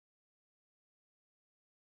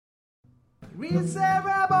Reset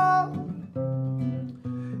Rebel.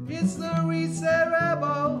 It's the Reset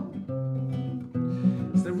Rebel.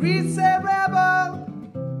 It's the Reset Rebel.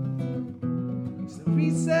 It's the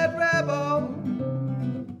Reset Rebel.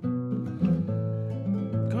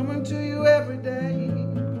 Coming to you every day.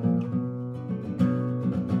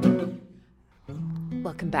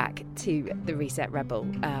 Welcome back to the Reset Rebel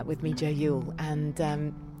with me, Jo Yule. And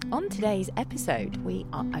on today's episode, we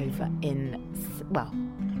are over in,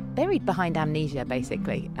 buried behind Amnesia,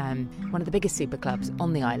 basically, one of the biggest super clubs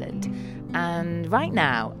on the island. And right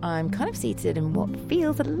now, I'm kind of seated in what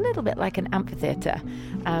feels a little bit like an amphitheatre,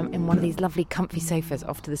 in one of these lovely comfy sofas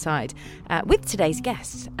off to the side, with today's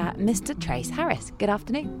guest, Mr. Trace Harris. Good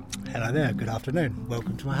afternoon. Hello there, good afternoon.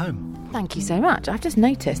 Welcome to my home. Thank you so much. I've just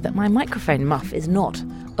noticed that my microphone muff is not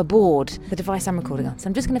aboard the device I'm recording on, so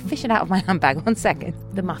I'm just going to fish it out of my handbag. 1 second.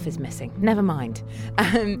 The muff is missing. Never mind.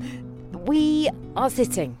 We are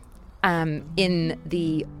sitting in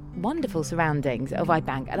the wonderful surroundings of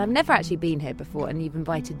iBank, and I've never actually been here before, and you've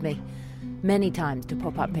invited me many times to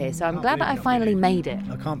pop up here, so I'm glad that I finally made it.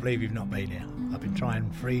 I can't believe you've not been here. I've been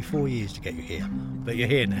trying 3-4 years to get you here, but you're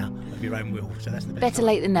here now of your own will, so that's the best Better time.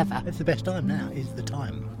 late than never. That's the best time. Now is the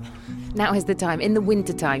time. Now is the time. In the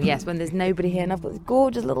winter time, yes, when there's nobody here, and I've got this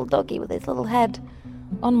gorgeous little doggy with his little head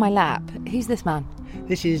on my lap. Who's this man?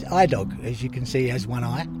 This is iDog. As you can see, he has one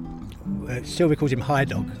eye. Sylvia calls him High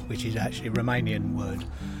Dog, which is actually a Romanian word.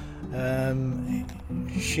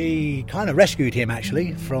 She kind of rescued him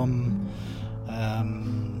actually from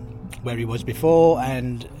where he was before,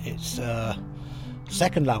 and it's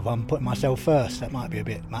second love. I'm putting myself first. That might be a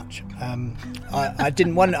bit much. I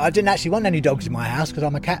didn't actually want any dogs in my house because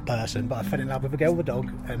I'm a cat person, but I fell in love with a girl with a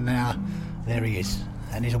dog, and now there he is,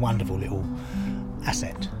 and he's a wonderful little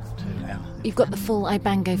asset to our. You've got the full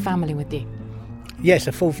Ibango family with you. Yes,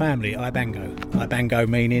 a full family, Ibango. Ibango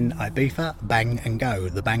meaning Ibiza, bang and go.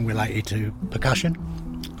 The bang related to percussion.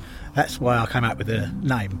 That's why I came up with the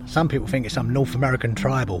name. Some people think it's some North American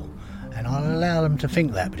tribal, and I'll allow them to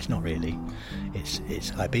think that, but it's not really. It's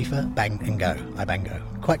Ibiza, bang and go, Ibango.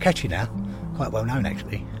 Quite catchy now, quite well known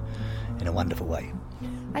actually, in a wonderful way.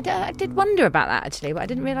 I did wonder about that actually, but I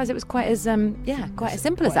didn't realise it was quite as quite as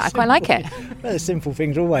simple as that. I quite like it. Well, the simple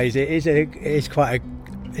things always.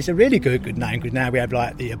 It's a really good name, because now we have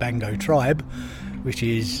like the Ibango tribe, which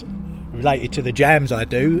is related to the jams I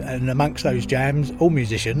do, and amongst those jams, all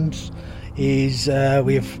musicians, is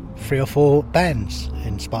we have 3 or 4 bands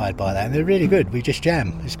inspired by that, and they're really good. We just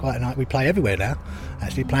jam. It's quite a night. We play everywhere now.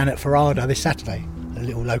 Actually playing at Ferrada this Saturday, a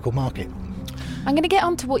little local market. I'm going to get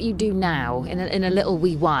on to what you do now in a little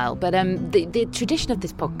wee while, but the tradition of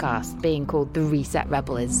this podcast being called The Reset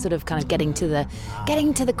Rebel is sort of kind of getting to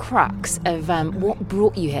the crux of what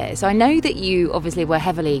brought you here. So I know that you obviously were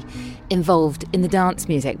heavily involved in the dance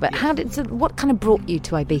music, but what kind of brought you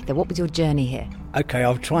to Ibiza? What was your journey here? Okay,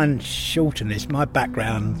 I'll try and shorten this. My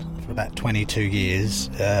background for about 22 years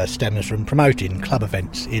stems from promoting club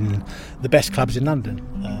events in the best clubs in London.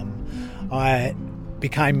 I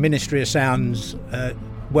became Ministry of Sound's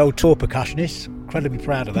world tour percussionist. Incredibly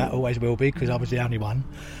proud of that, always will be, because I was the only one.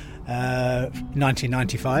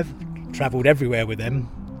 1995, travelled everywhere with them,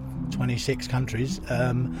 26 countries,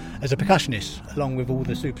 as a percussionist, along with all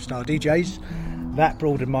the superstar DJs. That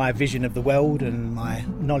broadened my vision of the world and my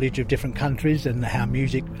knowledge of different countries and how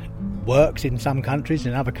music works in some countries.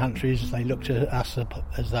 In other countries, they looked at us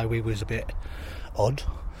as though we was a bit odd.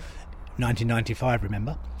 1995,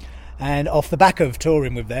 remember? And off the back of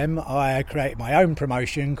touring with them, I created my own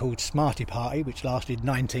promotion called Smarty Party, which lasted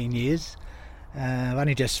 19 years. I've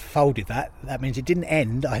only just folded that. That means it didn't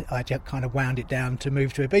end. I just kind of wound it down to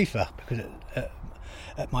move to Ibiza, because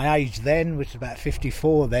at my age then, which was about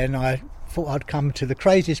 54 then, I thought I'd come to the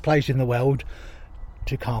craziest place in the world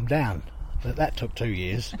to calm down. But that took 2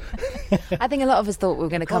 years. I think a lot of us thought we were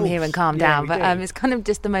going to come here and calm down, but it's kind of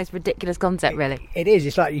just the most ridiculous concept, really. It is.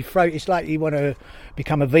 It's like you want to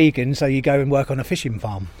become a vegan, so you go and work on a fishing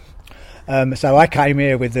farm. So I came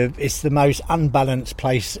here it's the most unbalanced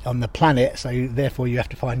place on the planet, so therefore you have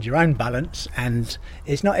to find your own balance, and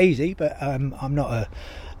it's not easy, but I'm not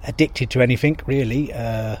addicted to anything really,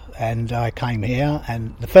 and I came here,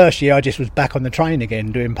 and the first year I just was back on the train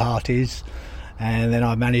again doing parties, and then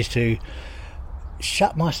I managed to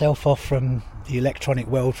shut myself off from the electronic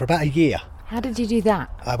world for about a year. How did you do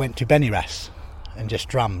that? I went to Beniras and just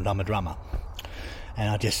drummed. I'm a drummer,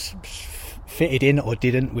 and I just fitted in or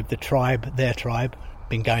didn't with the tribe, their tribe.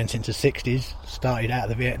 Been going since the 60s, started out of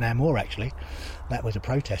the Vietnam War actually. That was a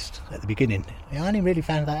protest at the beginning. I only really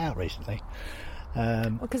found that out recently.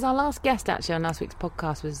 Because our last guest actually on last week's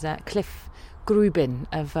podcast was Cliff Grubin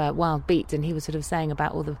of Wild Beat, and he was sort of saying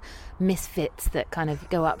about all the misfits that kind of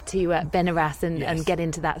go up to Benaras and get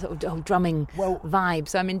into that sort of drumming vibe.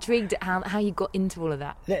 So I'm intrigued at how you got into all of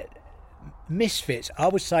that. Misfits, I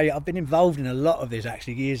would say I've been involved in a lot of this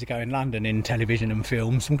actually years ago in London in television and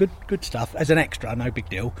film, some good stuff as an extra, no big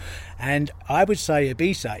deal. And I would say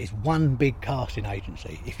Ibiza is one big casting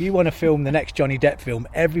agency. If you want to film the next Johnny Depp film,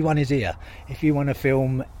 everyone is here. If you want to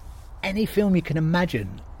film any film you can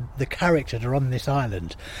imagine, the characters are on this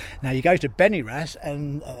island. Now you go to Benaras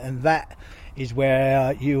and that is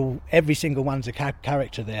where every single one's a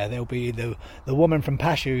character there. There'll be the woman from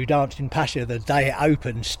Pasha who danced in Pasha the day it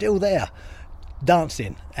opened, still there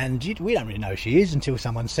dancing, and we don't really know who she is until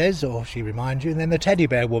someone says or she reminds you. And then the teddy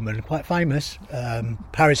bear woman, quite famous,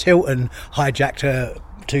 Paris Hilton hijacked her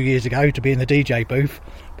 2 years ago to be in the DJ booth,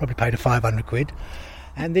 probably paid her 500 quid.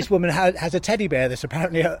 And this woman has a teddy bear that's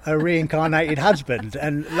apparently a reincarnated husband.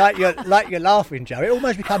 And like you're laughing, Joe, it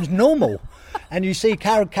almost becomes normal. And you see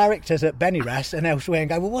characters at Benaras and elsewhere and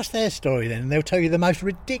go, well, what's their story then? And they'll tell you the most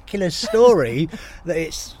ridiculous story that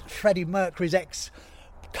it's Freddie Mercury's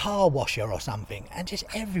ex-car washer or something. And just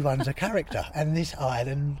everyone's a character. And this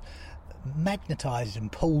island magnetises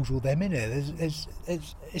and pulls all them in there. It's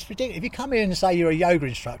ridiculous. If you come here and say you're a yoga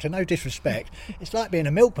instructor, no disrespect, it's like being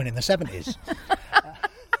a milkman in the 70s.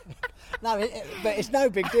 No, but it's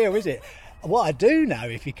no big deal, is it? What I do know,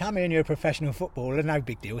 if you come here and you're a professional footballer, no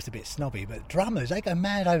big deal, it's a bit snobby, but drummers, they go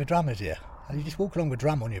mad over drummers here. You just walk along with a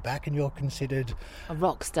drum on your back and you're considered a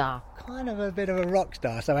rock star. Kind of a bit of a rock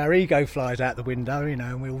star. So our ego flies out the window,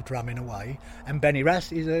 and we're all drumming away. And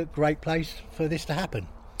Benaras is a great place for this to happen.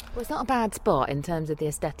 Well, it's not a bad spot in terms of the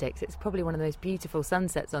aesthetics. It's probably one of the most beautiful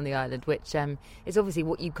sunsets on the island, which is obviously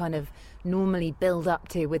what you kind of normally build up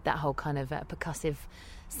to with that whole kind of percussive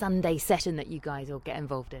Sunday session that you guys all get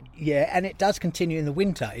involved in. Yeah, and it does continue in the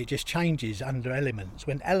winter. It just changes under Elements.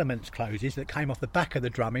 When Elements closes, that came off the back of the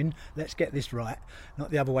drumming, let's get this right, not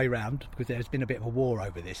the other way round, because there's been a bit of a war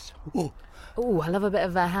over this. Oh, I love a bit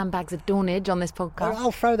of handbags of Dawnage on this podcast. Well,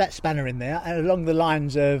 I'll throw that spanner in there. And along the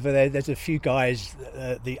lines of, there's a few guys,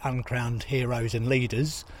 the uncrowned heroes and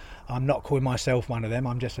leaders. I'm not calling myself one of them,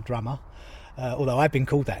 I'm just a drummer. Although I've been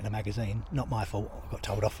called that in a magazine, not my fault. I got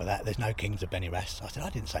told off for that. There's no kings of Benaras. I said,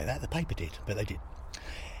 I didn't say that, the paper did, but they did.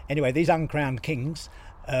 Anyway, these uncrowned kings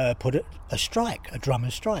put a strike, a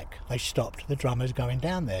drummer's strike. They stopped the drummers going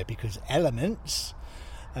down there because Elements,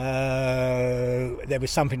 there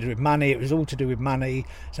was something to do with money. It was all to do with money.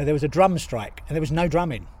 So there was a drum strike and there was no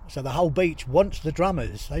drumming. So the whole beach wants the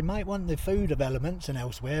drummers. They might want the food of Elements and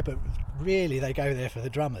elsewhere, but really they go there for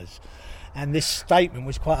the drummers. And this statement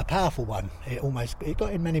was quite a powerful one. It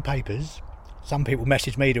got in many papers. Some people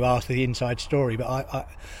messaged me to ask the inside story, but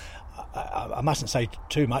I mustn't say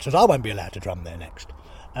too much, as I won't be allowed to drum there next.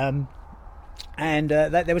 There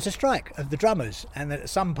was a strike of the drummers, and at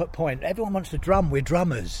some point, everyone wants to drum with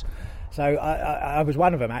drummers. So I was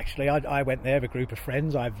one of them, actually. I went there with a group of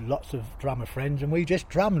friends. I have lots of drummer friends, and we just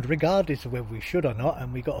drummed regardless of whether we should or not,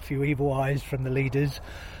 and we got a few evil eyes from the leaders.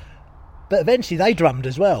 But eventually they drummed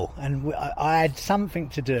as well, and I had something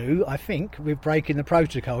to do, I think, with breaking the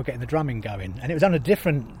protocol, getting the drumming going. And it was on a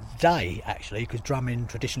different day, actually, because drumming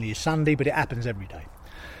traditionally is Sunday, but it happens every day.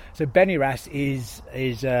 So Benaras is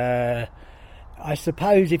I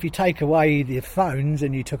suppose, if you take away the phones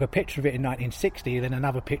and you took a picture of it in 1960, then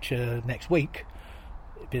another picture next week,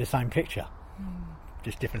 it'd be the same picture,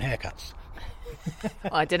 just different haircuts.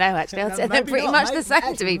 Well, I don't know, actually. I'd say they're pretty much the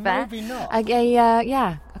same, to be fair. Maybe not.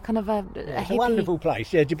 A kind of a It's a wonderful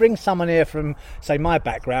place. Yeah, do you bring someone here from, say, my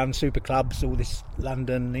background, super clubs, all this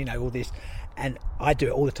London, all this, and I do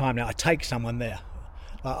it all the time now. I take someone there.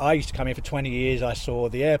 I used to come here for 20 years. I saw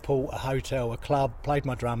the airport, a hotel, a club, played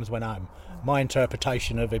my drums, went home. My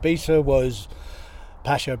interpretation of Ibiza was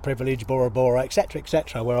Pasha, Privilege, Bora Bora,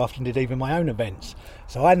 etc., where I often did even my own events.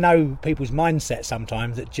 So I know people's mindset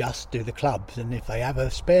sometimes that just do the clubs, and if they have a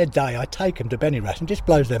spare day, I take them to Benaras, and it just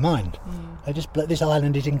blows their mind. This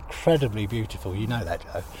island is incredibly beautiful, you know that,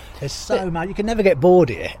 Joe. There's so much, you can never get bored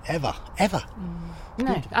here, ever.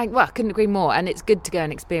 No, I couldn't agree more, and it's good to go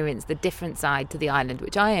and experience the different side to the island,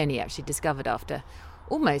 which I only actually discovered after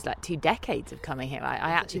almost like 2 decades of coming here.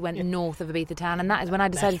 I actually went north of Ibiza town, and that is when I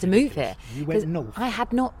decided to move here. You went north? I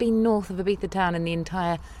had not been north of Ibiza town in the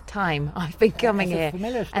entire time I've been coming here. That's a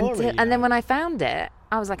familiar story, and then when I found it,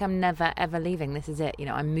 I was like, I'm never ever leaving. This is it.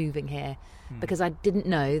 I'm moving here because I didn't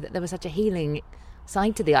know that there was such a healing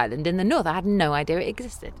side to the island in the north. I had no idea it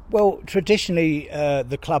existed. Well, traditionally,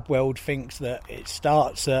 the club world thinks that it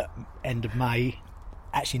starts at end of May.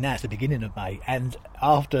 Actually, now it's the beginning of May, and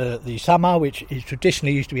after the summer, which is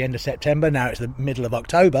traditionally used to be end of September, now it's the middle of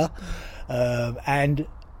October, and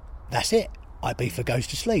that's it. Ibiza goes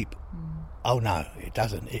to sleep. Oh no, it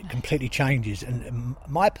doesn't. It completely changes. And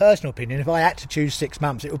my personal opinion, if I had to choose 6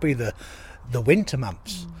 months, it would be the winter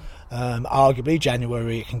months. Arguably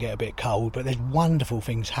January it can get a bit cold, but there's wonderful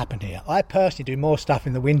things happen here. I personally do more stuff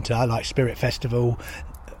in the winter, like Spirit Festival,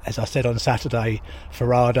 as I said on Saturday,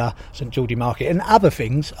 Farada, St Geordie Market, and other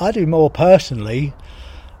things. I do more personally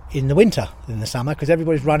in the winter than the summer, because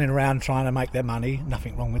everybody's running around trying to make their money.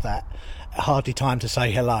 Nothing wrong with that. Hardly time to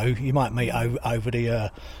say hello. You might meet over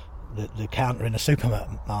the counter in a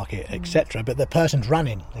supermarket, etc. But the person's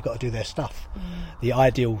running. They've got to do their stuff. The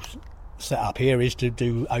ideal setup here is to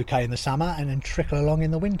do okay in the summer and then trickle along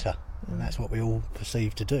in the winter. And that's what we all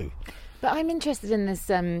perceive to do. But I'm interested in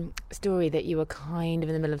this story that you were kind of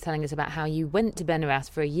in the middle of telling us about how you went to Benirras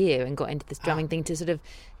for a year and got into this drumming thing to sort of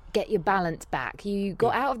get your balance back. You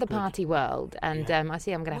got out of the party world, and I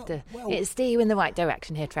see I'm going to have to steer you in the right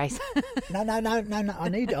direction here, Trace. No.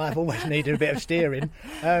 I've always needed a bit of steering.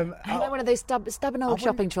 I'm one of those stubborn old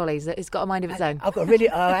shopping trolleys that has got a mind of its own.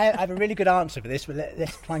 I have a really good answer for this, but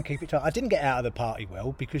let's try and keep it tight. I didn't get out of the party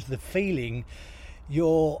well because the feeling,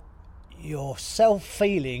 your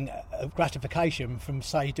self-feeling of gratification from,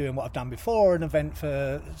 say, doing what I've done before, an event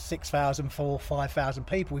for 6,000, 4,000, 5,000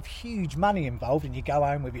 people with huge money involved, and you go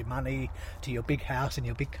home with your money to your big house and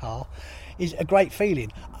your big car, is a great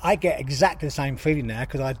feeling. I get exactly the same feeling now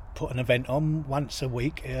because I put an event on once a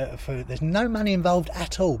week. There's no money involved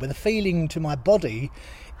at all, but the feeling to my body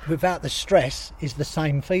without the stress is the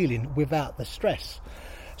same feeling without the stress.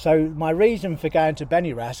 So my reason for going to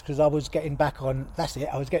Benirras, because I was getting back on,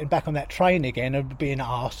 I was getting back on that train again of being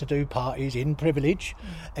asked to do parties in privilege,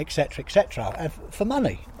 etc., for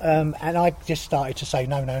money. And I just started to say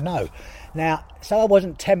no. Now, so I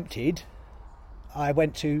wasn't tempted, I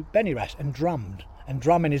went to Benirras and drummed. And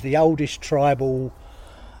drumming is the oldest tribal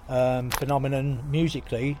phenomenon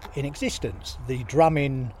musically in existence. The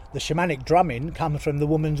shamanic drumming comes from the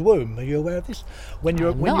woman's womb. Are you aware of this? When you're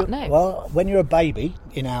a baby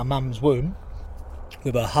in our mum's womb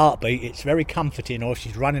with a heartbeat, it's very comforting. Or if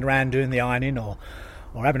she's running around doing the ironing or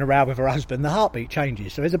having a row with her husband, the heartbeat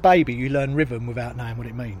changes. So as a baby you learn rhythm without knowing what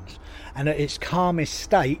it means, and at its calmest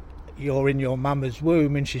state you're in your mum's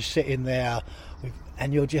womb and she's sitting there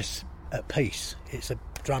and you're just at peace. It's a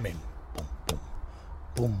drumming.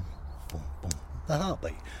 Boom, boom, boom, the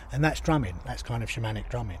heartbeat. And that's drumming. That's kind of shamanic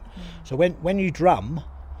drumming. So when you drum,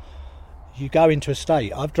 you go into a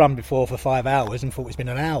state. I've drummed before for 5 hours and thought it's been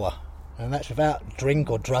an hour, and that's without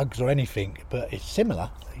drink or drugs or anything, but it's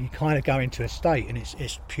similar. You kind of go into a state, and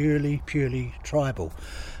it's purely tribal.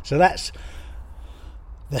 So that's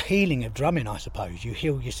the healing of drumming, I suppose. You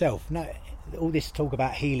heal yourself. No, all this talk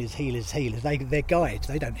about healers, they're guides.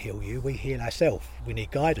 They don't heal you. We heal ourselves. We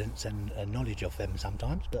need guidance and knowledge of them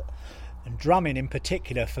sometimes. And drumming in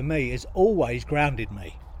particular, for me, has always grounded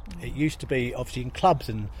me. It used to be obviously in clubs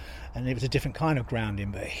and it was a different kind of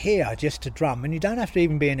grounding. But here, just to drum, and you don't have to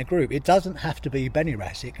even be in a group. It doesn't have to be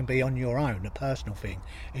Benirras. It can be on your own, a personal thing.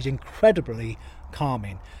 It's incredibly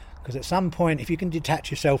calming. Because at some point, if you can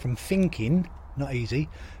detach yourself from thinking, not easy,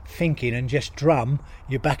 thinking, and just drum,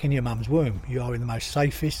 you're back in your mum's womb. You are in the most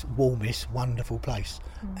safest, warmest, wonderful place.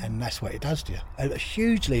 And that's what it does to you.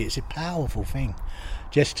 Hugely, it's a powerful thing.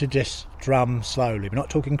 Just to drum slowly. We're not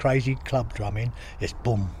talking crazy club drumming. It's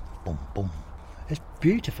boom, boom, boom. It's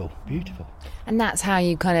beautiful. And that's how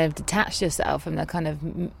you kind of detached yourself from the kind of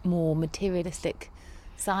more materialistic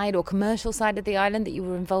side or commercial side of the island that you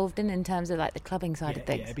were involved in terms of like the clubbing side of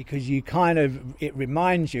things. Yeah, because you it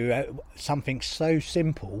reminds you something so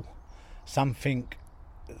simple, something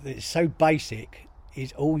that's so basic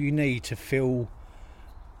is all you need to feel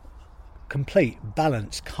complete,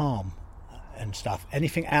 balanced, calm and stuff.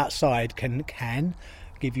 Anything outside can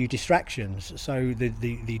give you distractions. So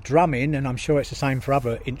the drumming, and I'm sure it's the same for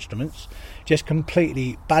other instruments, just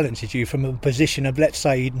completely balances you from a position of, let's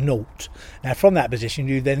say, naught. Now from that position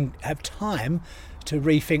you then have time to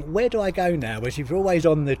rethink, where do I go now? Whereas if you're always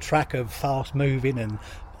on the track of fast moving and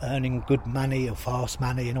earning good money or fast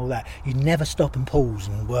money and all that, you never stop and pause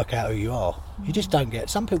and work out who you are. You just don't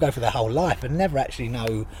get. Some people go for their whole life and never actually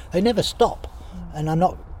know. They never stop. And I'm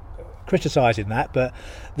not criticising that, but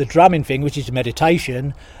the drumming thing, which is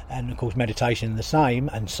meditation, and of course meditation the same,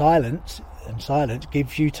 and silence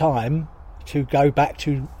gives you time to go back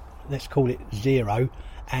to, let's call it zero,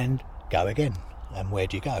 and go again. And where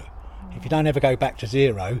do you go? If you don't ever go back to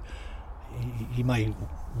zero, you may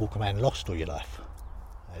walk around lost all your life,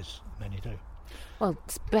 as many do. Well,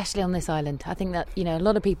 especially on this island. I think that, a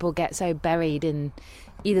lot of people get so buried in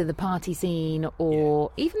either the party scene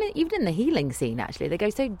or even in the healing scene, actually. They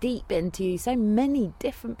go so deep into so many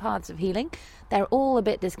different parts of healing. They're all a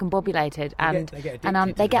bit discombobulated and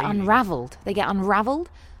they get unravelled. They get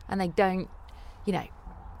unravelled and they don't,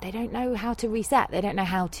 they don't know how to reset. They don't know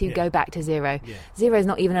how to go back to zero. Yeah. Zero is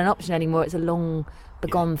not even an option anymore. It's a long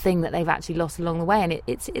begone thing that they've actually lost along the way, and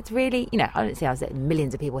it's really, I don't see how there's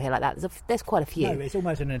millions of people here like that. There's quite a few. No, it's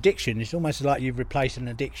almost an addiction. It's almost like you've replaced an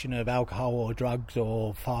addiction of alcohol or drugs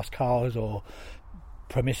or fast cars or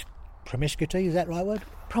promiscuity. Is that the right word?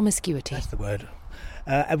 Promiscuity. That's the word.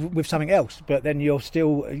 With something else, but then you're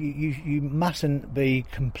still you mustn't be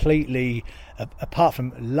completely apart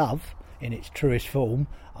from love in its truest form.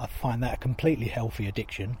 I find that a completely healthy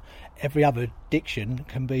addiction. Every other addiction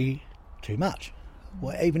can be too much.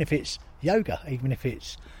 Well, even if it's yoga, even if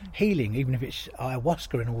it's healing, even if it's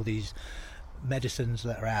ayahuasca and all these medicines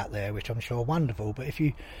that are out there, which I'm sure are wonderful. But if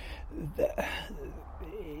you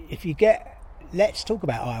get, let's talk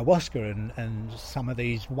about ayahuasca and some of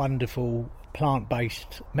these wonderful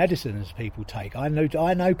plant-based medicines people take. I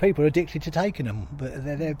know people are addicted to taking them, but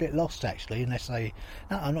they're a bit lost actually, unless they.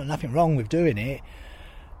 No, I'm not nothing wrong with doing it.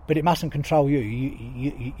 But it mustn't control you.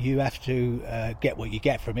 You have to get what you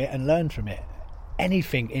get from it and learn from it.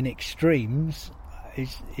 Anything in extremes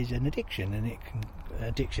is an addiction, and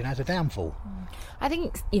addiction has a downfall. I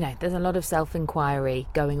think there's a lot of self-inquiry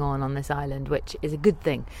going on this island, which is a good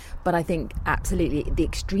thing. But I think absolutely the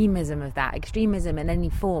extremism in any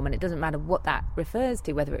form, and it doesn't matter what that refers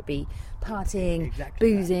to, whether it be partying,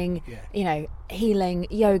 boozing, healing,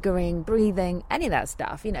 yogaing, breathing, any of that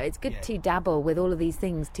stuff. It's good to dabble with all of these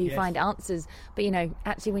things to find answers. But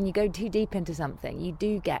actually, when you go too deep into something, you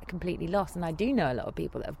do get completely lost. And I do know a lot of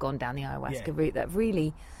people that have gone down the ayahuasca route that have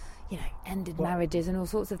really ended marriages and all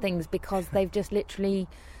sorts of things because they've just literally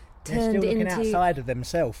turned into... They're still looking into... outside of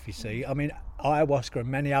themselves, you see. I mean, ayahuasca and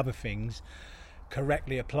many other things,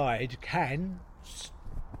 correctly applied, can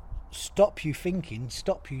stop you thinking,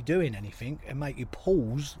 stop you doing anything, and make you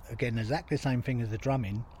pause, again, exactly the same thing as the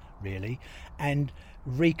drumming, really, and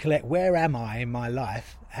recollect, where am I in my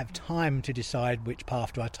life, have time to decide which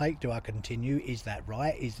path do I take, do I continue, is that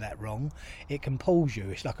right, is that wrong. It can pause you.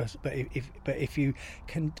 It's like but if you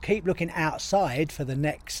can keep looking outside for the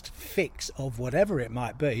next fix of whatever it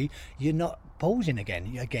might be, you're not pausing again,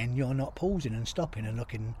 you're not pausing and stopping and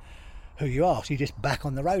looking who you are, so you're just back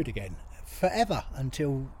on the road again forever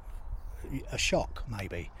until a shock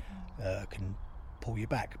maybe can pull you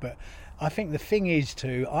back. But I think the thing is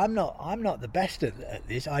I'm not the best at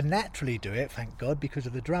this. I naturally do it, thank God, because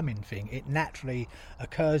of the drumming thing. It naturally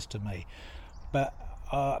occurs to me. But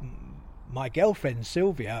my girlfriend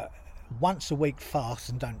Sylvia once a week fasts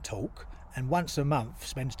and don't talk, and once a month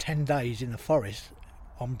spends 10 days in the forest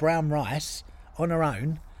on brown rice on her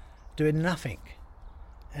own doing nothing,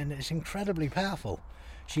 and it's incredibly powerful.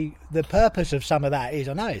 The purpose of some of that is,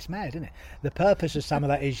 I know it's mad, isn't it? The purpose of some of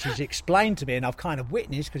that is, she's explained to me, and I've kind of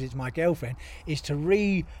witnessed because it's my girlfriend, is to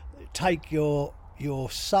retake your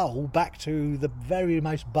soul back to the very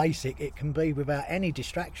most basic it can be without any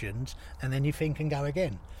distractions, and then you think and go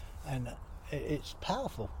again. And it's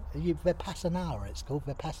powerful. Vipassana, it's called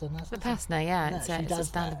Vipassana. Vipassana, it's a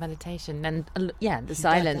standard meditation, and the she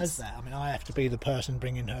silence. Does that. I mean, I have to be the person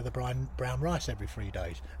bringing her the brown rice every 3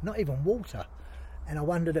 days, not even water. And I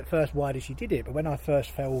wondered at first why she did it, but when I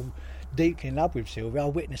first fell deeply in love with Sylvia, I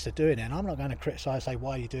witnessed her doing it, and I'm not going to criticise, say,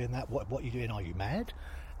 why are you doing that, what are you doing, are you mad?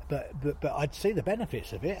 But I'd see the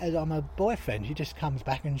benefits of it. As I'm a boyfriend, she just comes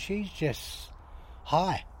back and she's just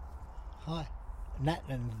high,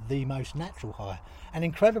 and the most natural high, and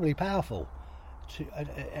incredibly powerful.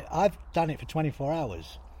 I've done it for 24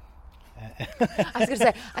 hours. I was going to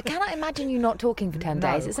say, I cannot imagine you not talking for 10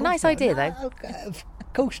 days. It's a nice idea, though. Of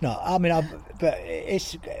course not. I mean, but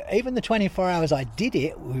it's even the 24 hours I did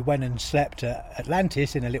it. We went and slept at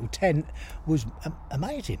Atlantis in a little tent. Was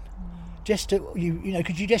amazing. Just to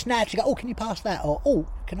because you just naturally go, oh, can you pass that, or oh,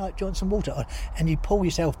 can I join some water, and you pull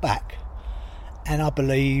yourself back. And I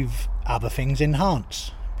believe other things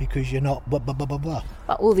enhance because you're not blah blah blah blah blah.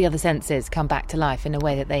 But all the other senses come back to life in a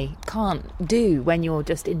way that they can't do when you're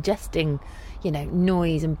just ingesting,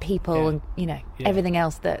 noise and people and everything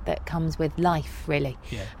else that comes with life, really.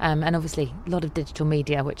 And obviously a lot of digital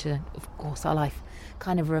media, which of course our life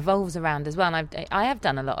kind of revolves around as well. And I have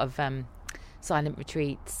done a lot of silent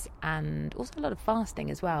retreats and also a lot of fasting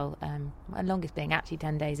as well. My longest being actually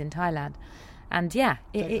 10 days in Thailand. And yeah,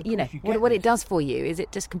 what it does for you is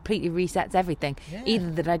it just completely resets everything. Yeah.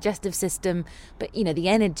 Either the digestive system, but the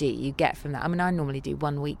energy you get from that. I mean, I normally do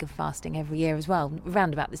 1 week of fasting every year as well,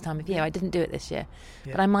 around about this time of year. I didn't do it this year,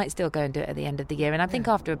 but I might still go and do it at the end of the year. And I think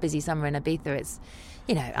after a busy summer in Ibiza, it's,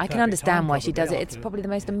 I can understand why she does it. It's probably the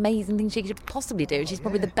most amazing thing she could possibly do. She's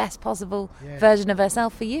probably the best possible version of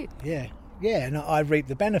herself for you. Yeah, and I reap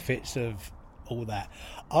the benefits of all that.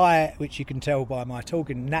 Which you can tell by my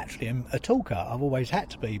talking, naturally am a talker. I've always had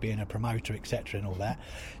to be, being a promoter, etc. and all that.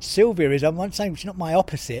 Sylvia is, I'm not saying she's not my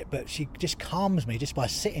opposite, but she just calms me just by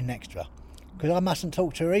sitting next to her, because I mustn't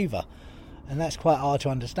talk to her either, and that's quite hard to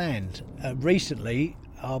understand. Recently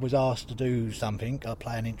I was asked to do something. I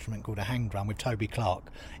play an instrument called a hang drum with Toby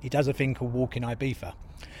Clark. He does a thing called Walking Ibiza.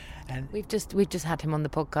 And we've just had him on the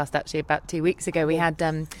podcast actually about 2 weeks ago. We had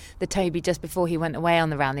the Toby just before he went away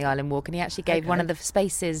on the Round the Island walk, and he actually gave one of the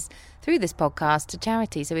spaces through this podcast to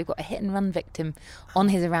charity. So we've got a hit and run victim on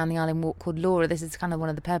his Around the Island walk called Laura. This is kind of one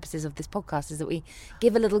of the purposes of this podcast, is that we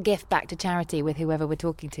give a little gift back to charity with whoever we're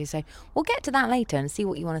talking to. So we'll get to that later and see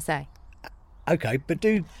what you want to say. Okay, but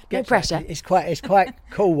do get no pressure. It's quite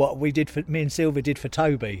cool what we did for me and Sylvia did for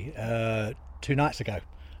Toby 2 nights ago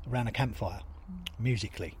around a campfire,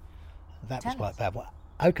 musically. That was quite bad.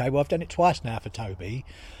 Okay, well, I've done it twice now for Toby.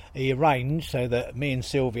 He arranged so that me and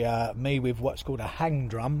Sylvia, me with what's called a hang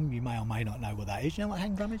drum, you may or may not know what that is. You know what a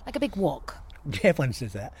hang drum is? Like a big wok. Everyone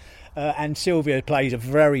says that. And Sylvia plays a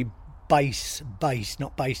very bass,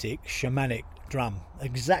 not basic, shamanic drum,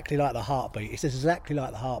 exactly like the heartbeat. It's exactly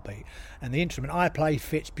like the heartbeat. And the instrument I play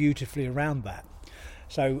fits beautifully around that.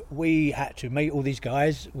 So we had to meet all these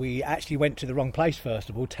guys. We actually went to the wrong place first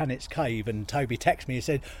of all, Tannet's Cave, and Toby texted me and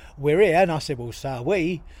said, "We're here." And I said, "Well, so are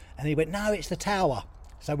we." And he went, "No, it's the tower."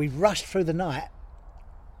 So we rushed through the night,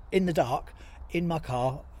 in the dark, in my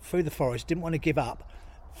car, through the forest, didn't want to give up,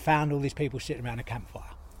 found all these people sitting around a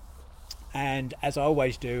campfire. And as I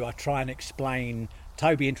always do, I try and explain.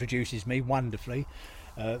 Toby introduces me wonderfully,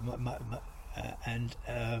 and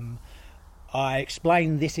I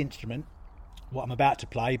explain this instrument, what I'm about to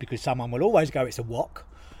play, because someone will always go, it's a wok,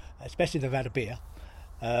 especially if they've had a beer,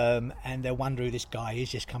 and they'll wonder who this guy is,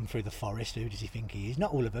 just come through the forest, who does he think he is?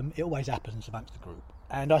 Not all of them, it always happens amongst the group.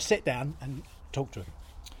 And I sit down and talk to him.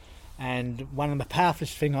 And one of the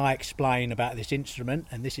powerfulest thing I explain about this instrument,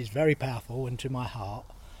 and this is very powerful and to my heart,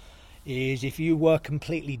 is if you were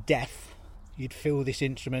completely deaf, you'd feel this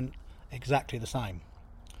instrument exactly the same,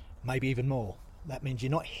 maybe even more. That means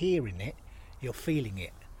you're not hearing it, you're feeling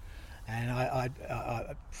it. And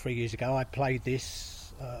I 3 years ago, I played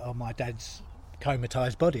this on my dad's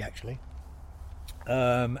comatised body, actually,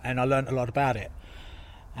 and I learnt a lot about it.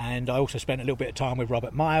 And I also spent a little bit of time with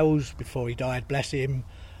Robert Miles before he died, bless him,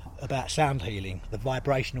 about sound healing, the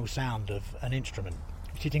vibrational sound of an instrument,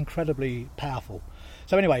 which is incredibly powerful.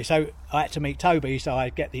 So anyway, so I had to meet Toby, so I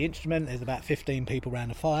get the instrument. There's about 15 people around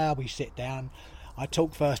the fire. We sit down. I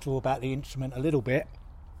talk first of all about the instrument a little bit,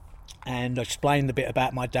 and explain the bit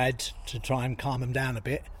about my dad to try and calm them down a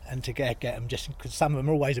bit, and to get them, just because some of them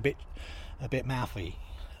are always a bit mouthy,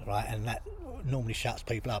 right, and that normally shuts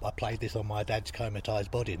people up. I played this on my dad's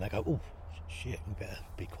comatised body, and they go, "Oh shit, we better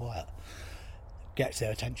be quiet." Gets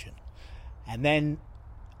their attention, and then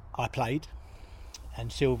I played,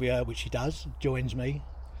 and Sylvia, which she does, joins me,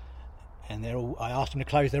 and I asked them to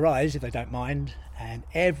close their eyes if they don't mind, and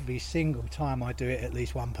every single time I do it, at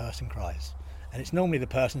least one person cries. And it's normally the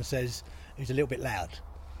person says who's a little bit loud.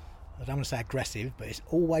 I don't want to say aggressive, but it's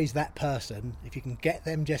always that person. If you can get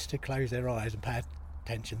them just to close their eyes and pay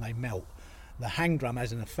attention, they melt. The hang drum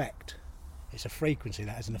has an effect. It's a frequency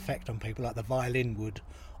that has an effect on people, like the violin would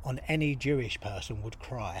on any Jewish person would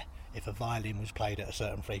cry if a violin was played at a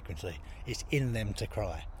certain frequency. It's in them to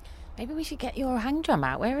cry. Maybe we should get your hang drum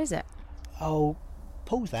out. Where is it? I'll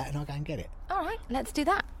pause that and I'll go and get it. All right, let's do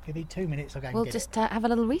that. Give me 2 minutes, I'll go and we'll get just have a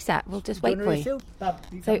little reset. We'll just wait for you.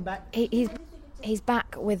 So back? He's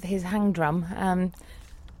back with his hang drum.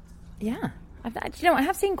 Yeah. Do you know what? I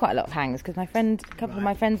have seen quite a lot of hangs, because a couple of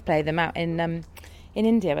my friends play them out in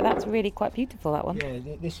India, but that's really quite beautiful, that one.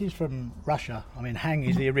 Yeah, this is from Russia. I mean, hang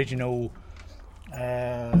is the original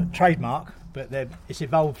trademark, but it's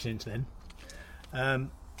evolved since then.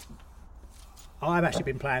 I've actually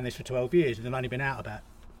been playing this for 12 years, and I've only been out about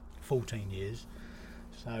 14 years.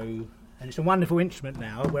 And it's a wonderful instrument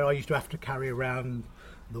now, where I used to have to carry around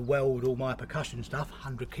the world all my percussion stuff,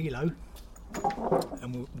 100 kilo,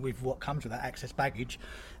 and with what comes with that excess baggage,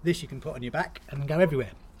 this you can put on your back and go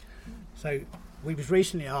everywhere. So we was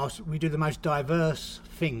recently asked, we do the most diverse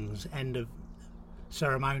things, end of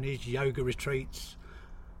ceremonies, yoga retreats,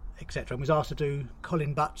 etc., and was asked to do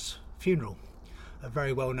Colin Butt's funeral. a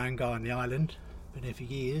very well-known guy on the island, been here for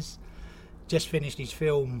years. Just finished his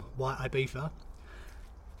film White Ibiza,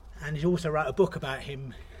 and he also wrote a book about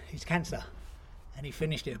his cancer, and he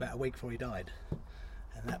finished it about a week before he died.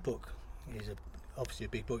 And that book is obviously a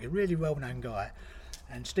big book. A really well-known guy.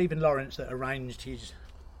 And Stephen Lawrence, that arranged his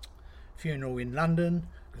funeral in London,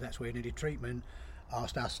 because that's where he needed treatment,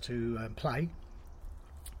 asked us to play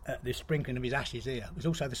at the sprinkling of his ashes here. It was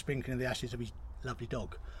also the sprinkling of the ashes of his lovely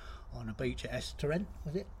dog on a beach at Estorrent,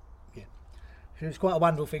 was it? Yeah. So it's quite a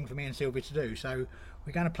wonderful thing for me and Sylvia to do. So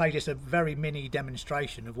we're going to play just a very mini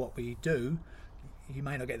demonstration of what we do. You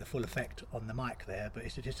may not get the full effect on the mic there, but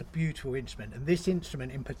it's just a beautiful instrument. And this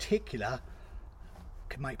instrument in particular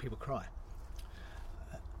can make people cry.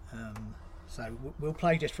 So we'll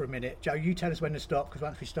play just for a minute. Joe, you tell us when to stop, because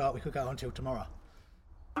once we start we could go on till tomorrow.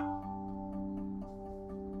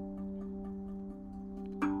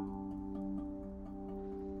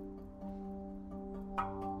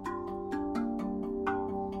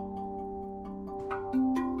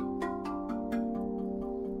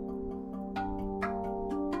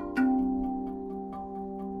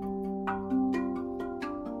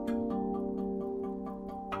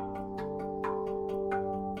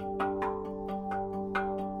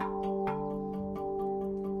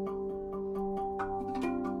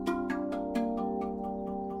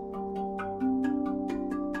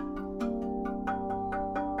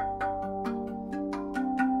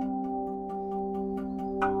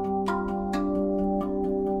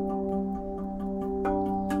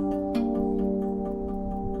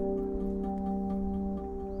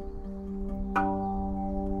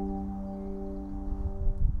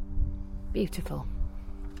 Beautiful.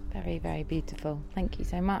 Very, very beautiful. Thank you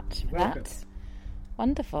so much for Welcome. that.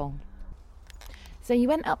 Wonderful. So you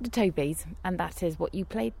went up to Toby's, and that is what you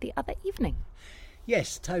played the other evening.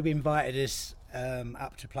 Yes, Toby invited us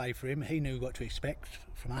up to play for him. He knew what to expect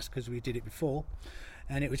from us because we did it before,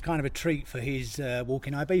 and it was kind of a treat for his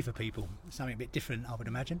Walking Ibiza people, something a bit different, I would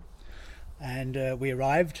imagine. And we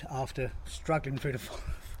arrived after struggling through the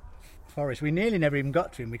forest. We nearly never even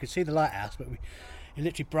got to him. We could see the lighthouse, but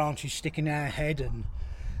literally branches sticking out our head, and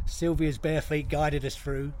Sylvia's bare feet guided us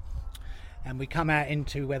through. And we come out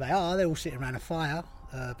into where they are. They're all sitting around a fire,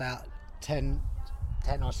 about 10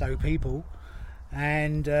 or so people.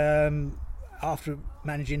 And after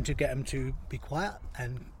managing to get them to be quiet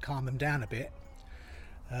and calm them down a bit,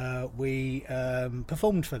 we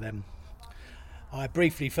performed for them. I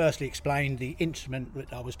briefly firstly explained the instrument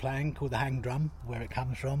that I was playing, called the hang drum, where it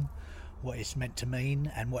comes from, what it's meant to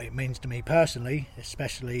mean, and what it means to me personally,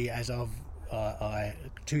 especially as I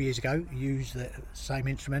 2 years ago used the same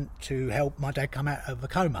instrument to help my dad come out of a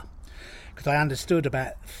coma, because I understood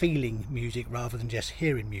about feeling music rather than just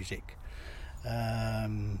hearing music,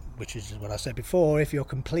 which is what I said before. If you're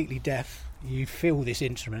completely deaf, you feel this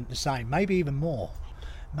instrument the same, maybe even more.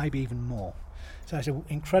 So it's an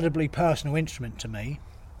incredibly personal instrument to me,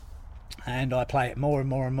 and I play it more and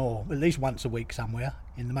more and more, at least once a week somewhere,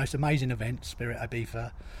 in the most amazing events, Spirit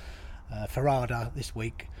Ibiza, Farada this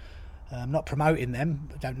week. I'm not promoting them,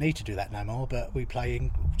 I don't need to do that no more, but we play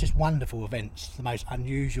in just wonderful events, the most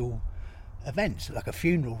unusual events, like a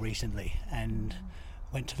funeral recently, and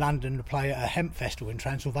went to London to play at a hemp festival in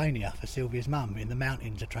Transylvania for Sylvia's mum, in the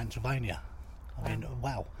mountains of Transylvania. I mean,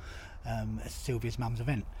 wow, it's Sylvia's mum's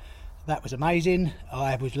event. That was amazing.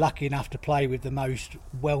 I was lucky enough to play with the most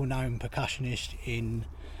well-known percussionist in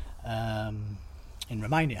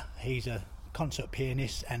Romania. He's a concert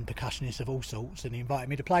pianist and percussionist of all sorts, and he invited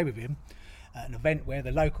me to play with him at an event where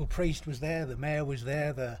the local priest was there, the mayor was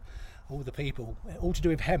there, all the people, all to do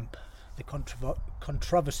with hemp. The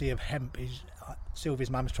controversy of hemp is Sylvia's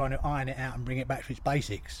mum's trying to iron it out and bring it back to its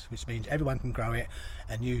basics, which means everyone can grow it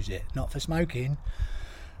and use it, not for smoking,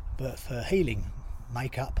 but for healing,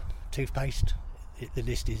 makeup, toothpaste. The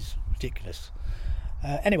list is ridiculous.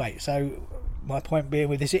 Anyway, so my point being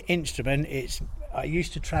with this instrument, I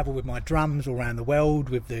used to travel with my drums all around the world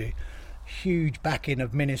with the huge backing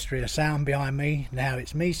of Ministry of Sound behind me. Now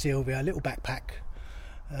it's me, Sylvia, a little backpack,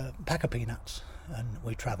 pack of peanuts, and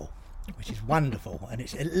we travel, which is wonderful, and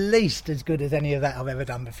it's at least as good as any of that I've ever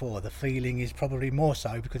done before. The feeling is probably more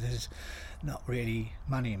so because there's not really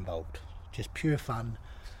money involved, just pure fun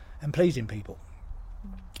and pleasing people.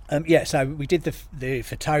 So we did the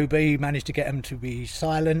for Toby, managed to get them to be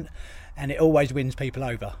silent, and it always wins people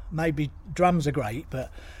over. Maybe drums are great,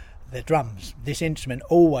 but they're drums. This instrument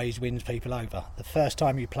always wins people over. The first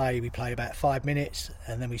time we play about 5 minutes,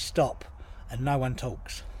 and then we stop, and no one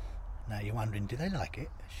talks. Now you're wondering, do they like it?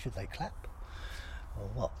 Should they clap? Or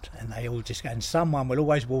what? And they all just, and someone will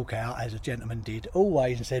always walk out, as a gentleman did,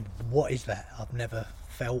 always, and said, "What is that? I've never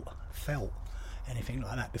felt." anything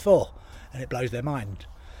like that before, and it blows their mind.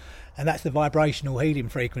 And that's the vibrational healing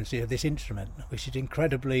frequency of this instrument, which is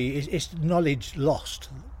incredibly, it's knowledge lost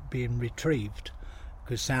being retrieved,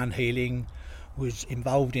 because sound healing was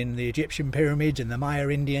involved in the Egyptian pyramids and the Maya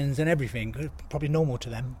Indians and everything, probably normal to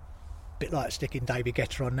them. A bit like sticking David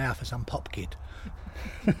Guetta on now for some pop kid.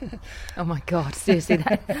 Oh my God, seriously,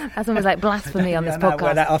 that's almost like blasphemy on this podcast.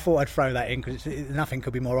 Well, I thought I'd throw that in because nothing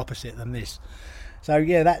could be more opposite than this. So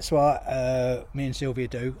yeah, that's what me and Sylvia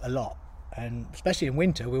do a lot, and especially in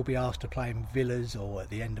winter we'll be asked to play in villas or at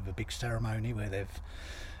the end of a big ceremony where they've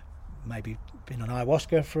maybe been on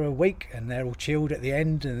ayahuasca for a week and they're all chilled at the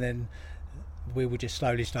end, and then we would just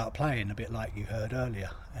slowly start playing, a bit like you heard earlier,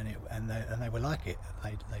 and they will like it.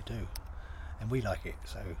 They do. And we like it,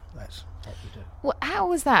 so that's what we do. Well, how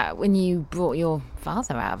was that when you brought your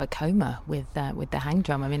father out of a coma with the hang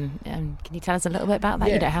drum? I mean, can you tell us a little bit about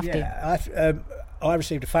that? You don't have to. I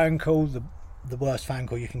received a phone call, the worst phone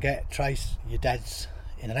call you can get. Trace, your dad's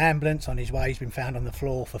in an ambulance on his way. He's been found on the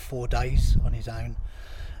floor for 4 days on his own.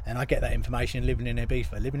 And I get that information living in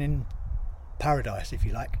Ibiza, living in paradise, if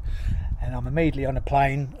you like. And I'm immediately on a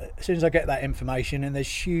plane. As soon as I get that information, and there's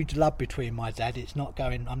huge love between my dad.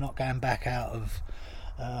 I'm not going back out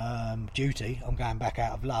of duty. I'm going back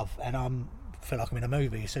out of love, and I feel like I'm in a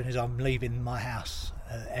movie. As soon as I'm leaving my house,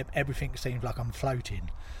 everything seems like I'm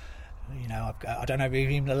floating. You know, I don't know if I'm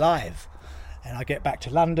even alive. And I get back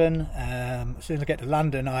to London. As soon as I get to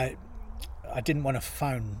London, I didn't want to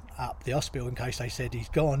phone up the hospital in case they said he's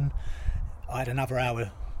gone. I had another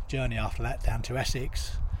hour journey after that down to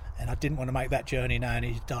Essex, and I didn't want to make that journey knowing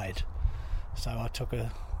he's died. So I took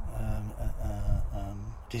a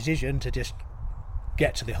decision to just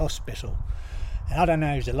get to the hospital. And I don't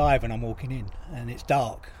know who's alive when I'm walking in, and it's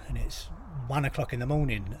dark, and it's 1 o'clock in the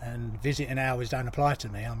morning, and visiting hours don't apply to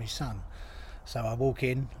me. I'm his son. So I walk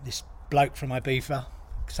in, this bloke from Ibiza.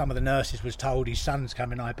 Some of the nurses was told his son's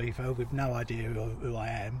coming to Ibiza with no idea who I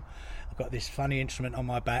am. I've got this funny instrument on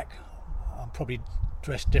my back. I'm probably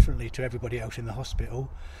dressed differently to everybody else in the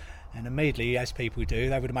hospital, and immediately, as people do,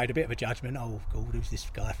 they would have made a bit of a judgment. Oh God, who's this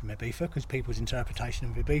guy from Ibiza? Because people's interpretation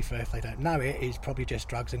of Ibiza, if they don't know it, is probably just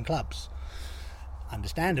drugs and clubs,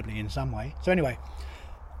 understandably in some way. So anyway,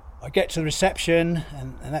 I get to the reception,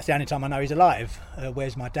 and that's the only time I know he's alive.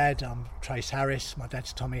 Where's my dad? I'm Trace Harris. My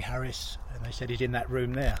dad's Tommy Harris, and they said he's in that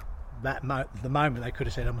room there. The moment they could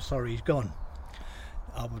have said, I'm sorry, he's gone.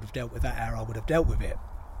 I would have dealt with that hour. I would have dealt with it.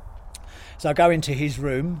 So I go into his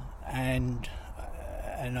room, and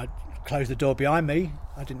I close the door behind me.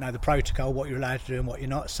 I didn't know the protocol, what you're allowed to do and what you're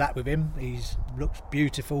not. Sat with him. He looks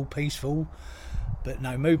beautiful, peaceful, but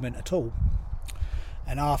no movement at all.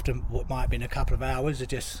 And after what might have been a couple of hours of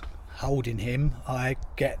just holding him, I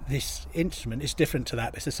get this instrument. It's different to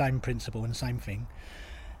that, but it's the same principle and the same thing.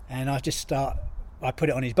 And I put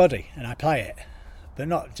it on his body and I play it. But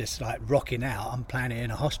not just like rocking out. I'm playing it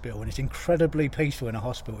in a hospital, and it's incredibly peaceful in a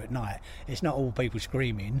hospital at night. It's not all people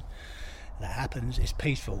screaming that happens. It's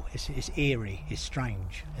peaceful, it's eerie, it's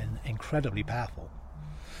strange, and incredibly powerful.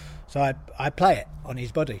 So I play it on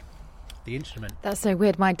his body, the instrument. That's so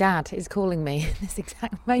weird. My dad is calling me at this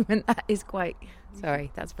exact moment. That is quite... Sorry,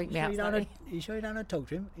 that's freaked me out. You sure you don't know how to talk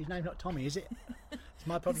to him? His name's not Tommy, is it? It's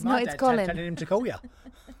my problem. It's my not, dad's it's Colin. telling him to call you.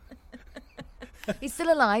 He's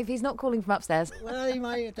still alive. He's not calling from upstairs. Well,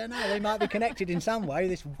 I don't know. They might be connected in some way.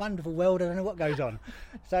 This wonderful world. I don't know what goes on.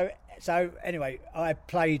 So anyway, I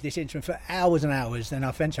played this instrument for hours and hours. Then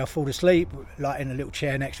eventually I fall asleep, like in a little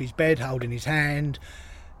chair next to his bed, holding his hand.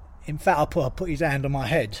 In fact, I put his hand on my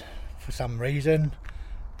head for some reason.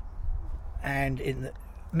 And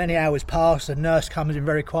many hours pass. The nurse comes in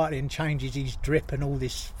very quietly and changes his drip and all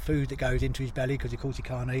this food that goes into his belly, because of course he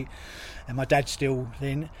can't eat. And my dad's still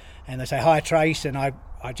in. And they say, hi, Trace, and I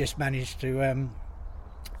just managed to...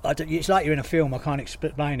 it's like you're in a film, I can't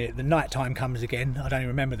explain it. The night time comes again, I don't even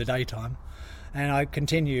remember the daytime. And I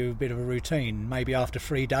continue a bit of a routine. Maybe after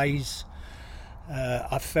 3 days,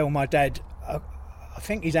 I felt my dad... I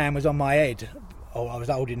think his hand was on my head, or I was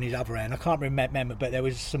holding his other hand. I can't remember, but there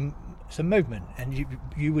was some movement. And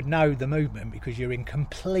you would know the movement because you're in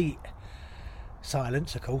complete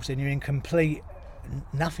silence, of course, and you're in complete...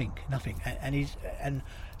 nothing. And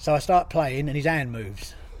so I start playing, and his hand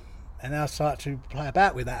moves, and then I start to play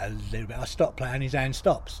about with that a little bit. I stop playing, his hand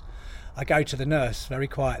stops. I go to the nurse very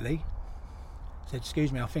quietly, said,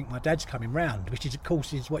 excuse me, I think my dad's coming round, which is of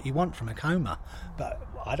course is what you want from a coma, but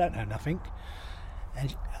I don't know nothing.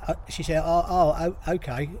 And she said, oh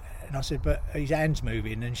okay. And I said, but his hand's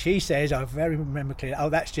moving. And she says, I very remember clearly, oh,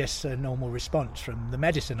 that's just a normal response from the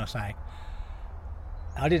medicine, I say.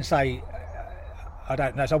 I didn't say, I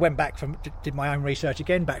don't know. So I went back did my own research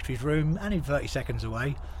again, back to his room, only 30 seconds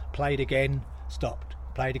away, played again, stopped,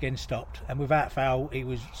 played again, stopped. And without fail, he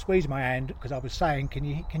was squeezing my hand because I was saying, can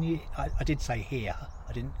you, I did say hear.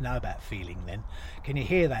 I didn't know about feeling then. Can you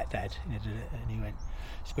hear that, Dad? And he went,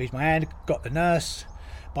 squeezed my hand, got the nurse.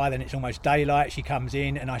 By then it's almost daylight. She comes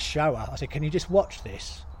in and I show her. I said, can you just watch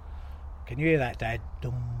this? Can you hear that, Dad?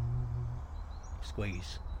 Dum,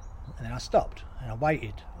 squeeze. And then I stopped and I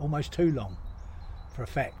waited almost too long for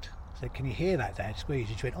effect. I said, can you hear that, Dad? Squeeze.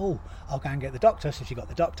 And she went, oh, I'll go and get the doctor. So she got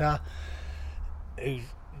the doctor.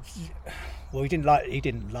 Well, he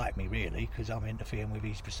didn't like me really because I'm interfering with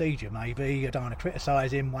his procedure. Maybe I don't want to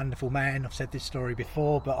criticise him. Wonderful man. I've said this story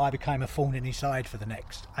before, but I became a thorn in his side for the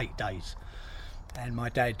next 8 days. And my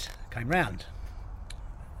dad came round,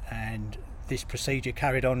 and this procedure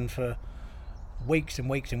carried on for weeks and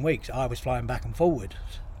weeks and weeks. I was flying back and forward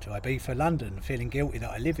to Ibiza, London, feeling guilty that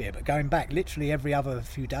I live here, but going back literally every other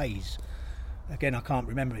few days. Again, I can't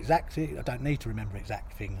remember exactly. I don't need to remember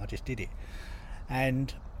exact thing. I just did it.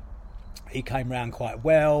 And he came round quite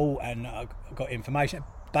well, and I got information.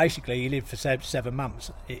 Basically, he lived for 7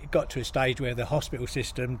 months. It got to a stage where the hospital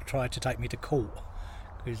system tried to take me to court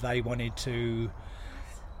because they wanted to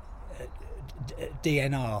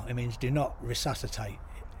DNR. It means do not resuscitate.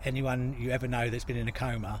 Anyone you ever know that's been in a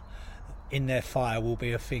coma, in their file will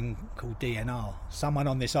be a thing called DNR. Someone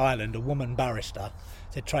on this island, a woman barrister,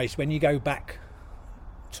 said, Trace, when you go back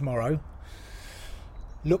tomorrow,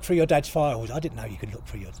 look through your dad's files. I didn't know you could look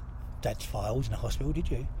through your dad's files in a hospital,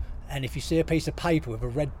 did you? And if you see a piece of paper with a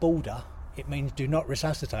red border, it means do not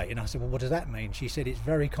resuscitate. And I said, well, what does that mean? She said, it's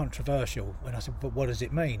very controversial. And I said, but what does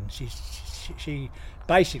it mean? She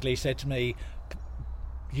basically said to me,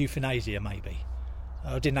 euthanasia maybe.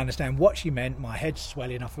 I didn't understand what she meant. My head's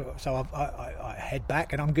swelling. So I head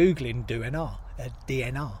back and I'm Googling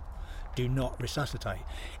DNR. Do not resuscitate.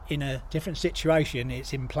 In a different situation,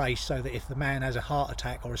 it's in place so that if the man has a heart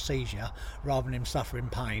attack or a seizure, rather than him suffering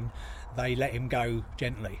pain, they let him go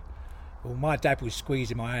gently. Well, my dad was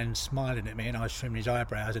squeezing my hand, smiling at me, and I was trimming his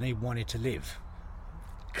eyebrows, and he wanted to live.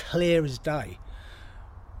 Clear as day.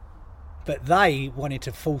 But they wanted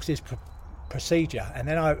to force this procedure, and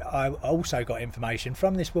then I also got information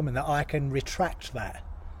from this woman that I can retract that.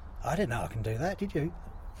 I didn't know I can do that, did you?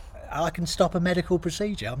 I can stop a medical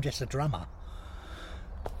procedure. I'm just a drummer.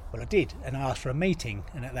 Well, I did, and I asked for a meeting,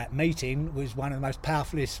 and at that meeting was one of the most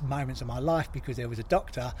powerfulest moments of my life because there was a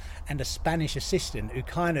doctor and a Spanish assistant who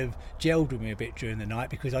kind of gelled with me a bit during the night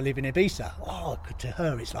because I live in Ibiza. Oh, to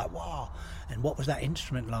her it's like, wow, and what was that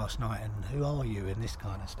instrument last night, and who are you, and this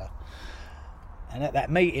kind of stuff. And at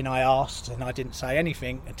that meeting I asked, and I didn't say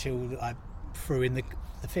anything until I threw in the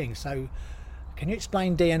thing. So, can you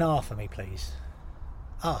explain DNR for me, please?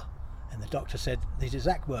 And the doctor said these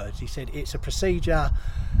exact words. He said, it's a procedure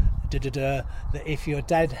that if your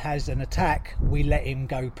dad has an attack, we let him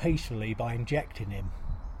go peacefully by injecting him.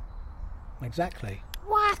 Exactly.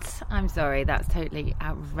 What? I'm sorry, that's totally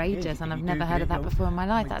outrageous, and I've never heard of that before in my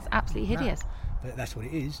life. That's absolutely hideous. No, but that's what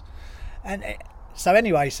it is. And so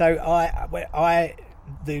anyway,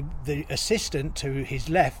 the assistant to his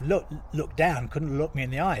left looked down, couldn't look me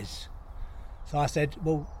in the eyes. So I said,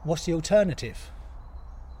 well, what's the alternative?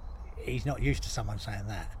 He's not used to someone saying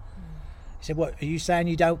that. He said, what, are you saying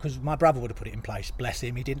you don't? Because my brother would have put it in place. Bless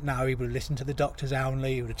him, he didn't know. He would have listened to the doctors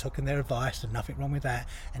only. He would have taken their advice, and nothing wrong with that.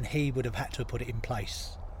 And he would have had to have put it in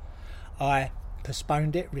place. I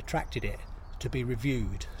postponed it, retracted it, to be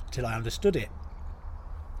reviewed till I understood it.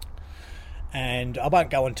 And I won't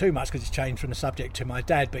go on too much because it's changed from the subject to my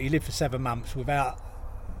dad, but he lived for 7 months without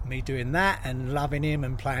me doing that and loving him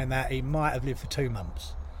and playing that. He might have lived for 2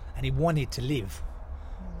 months, and he wanted to live.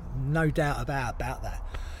 No doubt about that.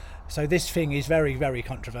 So this thing is very, very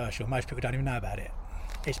controversial. Most people don't even know about it.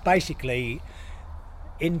 It's basically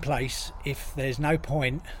in place if there's no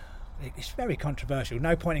point. It's very controversial.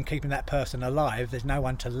 No point in keeping that person alive. There's no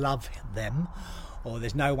one to love them, or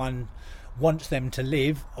there's no one wants them to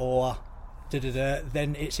live, or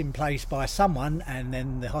then it's in place by someone, and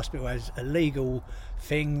then the hospital has a legal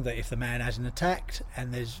thing that if the man hasn't attacked,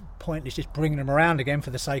 and there's pointless just bringing them around again for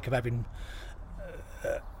the sake of having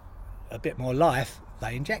a bit more life,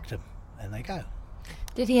 they inject them and they go.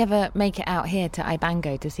 Did he ever make it out here to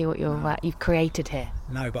Ibango to see what you've created here?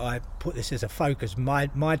 No, but I put this as a focus.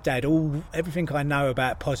 My dad, everything I know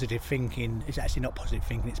about positive thinking is actually not positive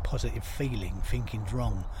thinking, it's positive feeling. Thinking's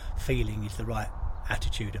wrong. Feeling is the right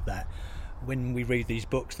attitude of that. When we read these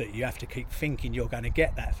books that you have to keep thinking you're going to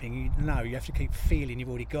get that thing, you have to keep feeling you've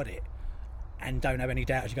already got it, and don't have any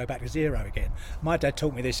doubt as you go back to zero again. My dad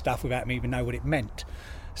taught me this stuff without me even know what it meant.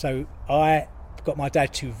 So I got my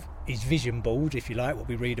dad to his vision board, if you like, what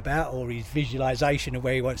we read about, or his visualisation of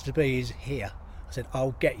where he wants to be is here. I said,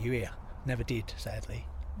 I'll get you here. Never did, sadly.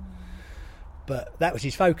 But that was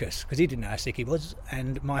his focus, because he didn't know how sick he was,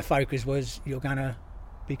 and my focus was, you're going to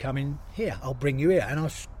be coming here. I'll bring you here.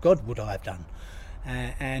 And God would I have done.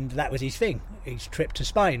 And that was his thing. His trip to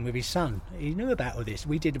Spain with his son. He knew about all this.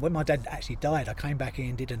 We did, when my dad actually died, I came back here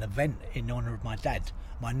and did an event in honour of my dad,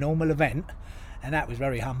 my normal event, and that was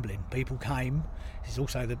very humbling. People came. This is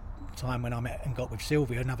also the time when I met and got with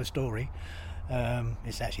Sylvia, another story.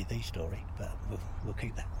 It's actually the story, but we'll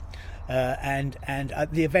keep that. And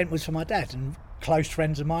the event was for my dad, and close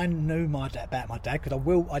friends of mine knew about my dad,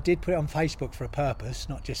 because I did put it on Facebook for a purpose,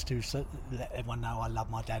 not just to let everyone know I love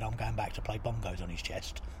my dad. I'm going back to play bongos on his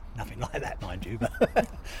chest. Nothing like that, mind you. But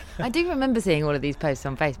I do remember seeing all of these posts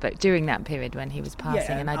on Facebook during that period when he was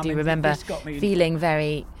passing, and I do remember feeling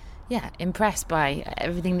very impressed by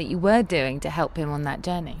everything that you were doing to help him on that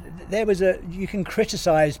journey. There was you can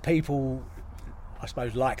criticise people, I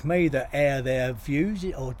suppose, like me, that air their views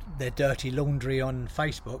or their dirty laundry on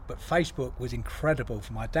Facebook, but Facebook was incredible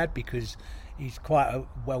for my dad, because he's quite a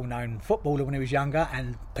well-known footballer when he was younger,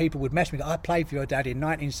 and people would message me, I played for your dad in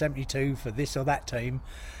 1972 for this or that team,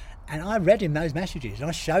 and I read him those messages, and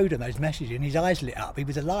I showed him those messages, and his eyes lit up. He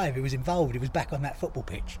was alive, he was involved, he was back on that football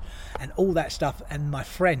pitch, and all that stuff. And my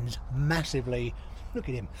friends massively, look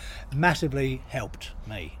at him, massively helped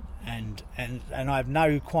me. And I have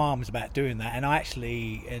no qualms about doing that. And I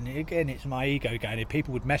actually, and again, it's my ego going, if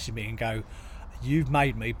people would message me and go, you've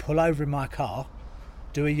made me pull over in my car,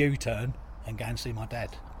 do a U-turn and go and see my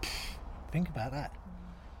dad. Think about that.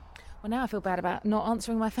 Well, now I feel bad about not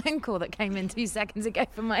answering my phone call that came in 2 seconds ago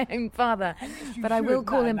from my own father. But I will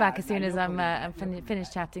call him back as soon as I'm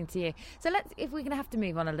finished chatting to you. So if we're going to have to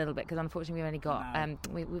move on a little bit, because unfortunately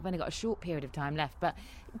we've only got a short period of time left. But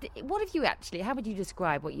what have you actually? How would you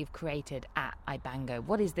describe what you've created at Ibango?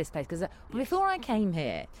 What is this place? Because before I came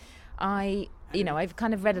here, I've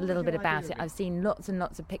kind of read a little bit about it. I've seen lots and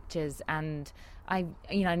lots of pictures, and I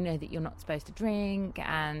know that you're not supposed to drink,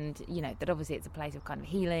 and that obviously it's a place of kind of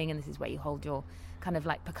healing, and this is where you hold your kind of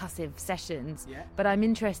like percussive sessions. Yeah. But I'm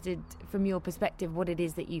interested from your perspective what it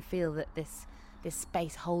is that you feel that this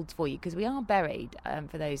space holds for you, because we are buried,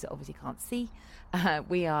 for those that obviously can't see,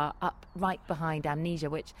 we are up right behind Amnesia,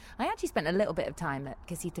 which I actually spent a little bit of time at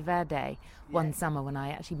Casita Verde one summer when I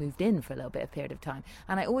actually moved in for a little bit of period of time,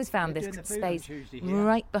 and I always found this space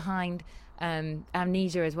right behind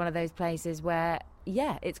Amnesia as one of those places where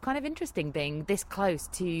it's kind of interesting being this close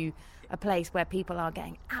to a place where people are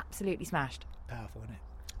getting absolutely smashed. Powerful, isn't it?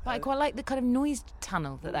 But I quite like the kind of noise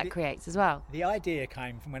tunnel that creates as well. The idea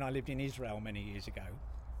came from when I lived in Israel many years ago.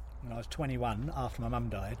 When I was 21, after my mum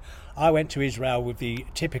died, I went to Israel with the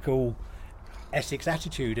typical Essex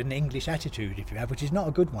attitude and English attitude, if you have, which is not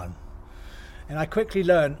a good one. And I quickly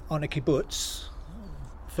learned on a kibbutz,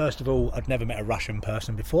 first of all, I'd never met a Russian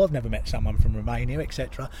person before, I've never met someone from Romania,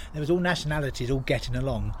 etc. There was all nationalities all getting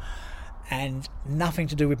along. And nothing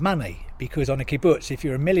to do with money, because on a kibbutz, if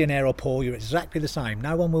you're a millionaire or poor, you're exactly the same.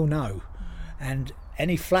 No one will know. And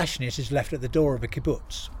any flashness is left at the door of a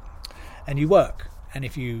kibbutz. And you work. And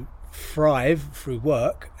if you thrive through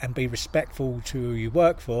work and be respectful to who you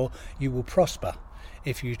work for, you will prosper.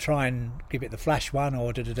 If you try and give it the flash one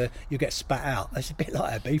or you get spat out. It's a bit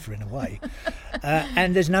like Ibiza in a way.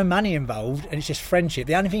 And there's no money involved, and it's just friendship.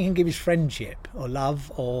 The only thing you can give is friendship or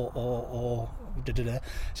love or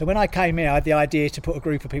So when I came here, I had the idea to put a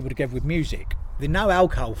group of people together with music. The no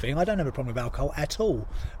alcohol thing, I don't have a problem with alcohol at all,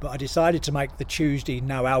 but I decided to make the Tuesday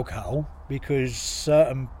no alcohol because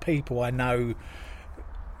certain people I know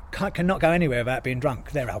cannot go anywhere without being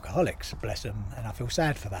drunk. They're alcoholics, bless them, and I feel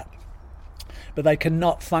sad for that. But they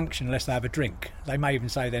cannot function unless they have a drink. They may even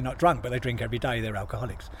say they're not drunk, but they drink every day, they're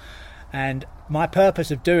alcoholics. And my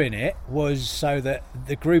purpose of doing it was so that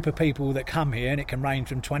the group of people that come here, and it can range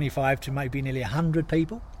from 25 to maybe nearly 100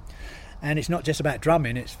 people, and it's not just about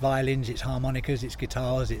drumming, it's violins, it's harmonicas, it's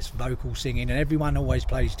guitars, it's vocal singing, and everyone always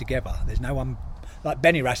plays together. There's no one, like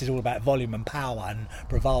Benny Rass is all about volume and power and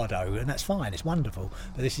bravado, and that's fine, it's wonderful,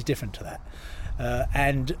 but this is different to that.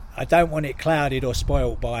 And I don't want it clouded or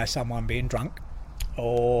spoilt by someone being drunk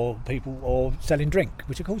or people or selling drink,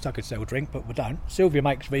 which of course I could sell drink, but we don't. Sylvia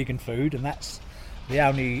makes vegan food, and that's the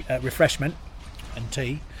only refreshment, and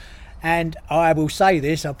tea. And I will say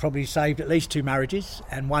this, I've probably saved at least 2 marriages,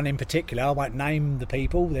 and one in particular, I won't name the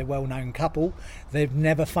people, they're a well-known couple. They've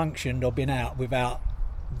never functioned or been out without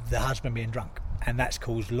the husband being drunk, and that's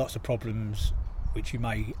caused lots of problems which you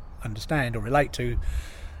may understand or relate to.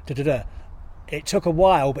 It took a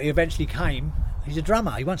while, but he eventually came. He's a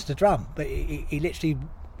drummer, he wants to drum, but he literally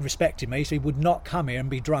respected me, so he would not come here and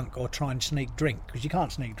be drunk or try and sneak drink, because you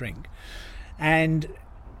can't sneak drink, and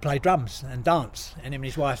play drums and dance. And him and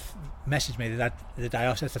his wife messaged me the day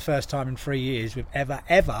after. It's the first time in 3 years we've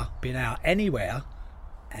ever been out anywhere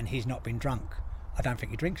and he's not been drunk. I don't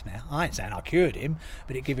think he drinks now. I ain't saying I cured him,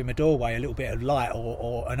 but it gave him a doorway, a little bit of light,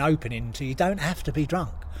 or an opening, so you don't have to be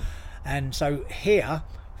drunk. And so here,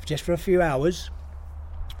 just for a few hours,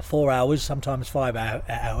 4 hours, sometimes 5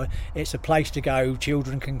 hours, it's a place to go.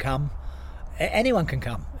 Children can come. Anyone can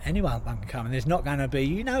come. Anyone can come. And there's not going to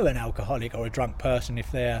be, an alcoholic or a drunk person,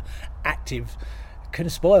 if they're active, can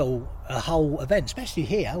spoil a whole event, especially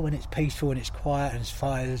here when it's peaceful and it's quiet and there's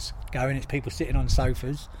fires going, it's people sitting on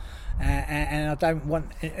sofas. And I don't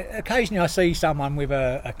want... Occasionally I see someone with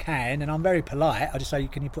a can, and I'm very polite. I just say,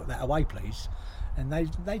 can you put that away, please? And they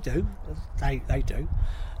do. They do.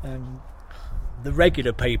 The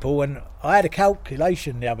regular people, and I had a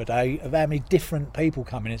calculation the other day of how many different people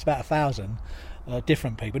come in. It's about 1,000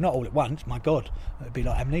 different people, not all at once. My God, it'd be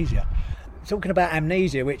like Amnesia. Talking about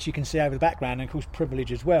Amnesia, which you can see over the background, and of course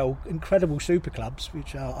Privilege as well, incredible super clubs,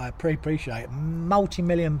 which I appreciate,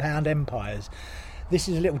 multi-million-pound empires. This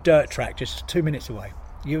is a little dirt track just 2 minutes away.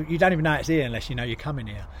 You don't even know it's here unless you know you're coming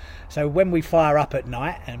here. So when we fire up at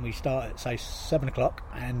night and we start at, say, 7 o'clock,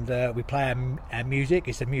 and we play our music,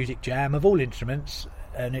 it's a music jam of all instruments,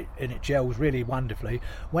 and it gels really wonderfully.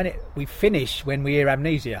 We finish when we hear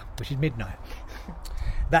Amnesia, which is midnight.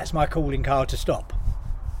 That's my calling card to stop.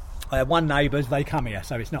 I have one neighbours, they come here,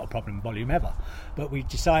 so it's not a problem volume ever. But we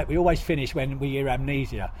always finish when we hear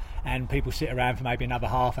Amnesia, and people sit around for maybe another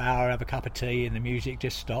half hour, have a cup of tea, and the music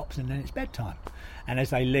just stops, and then it's bedtime. And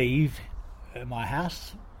as they leave my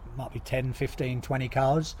house, might be 10, 15, 20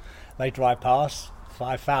 cars, they drive past,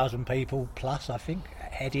 5,000 people plus, I think,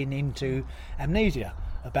 heading into Amnesia,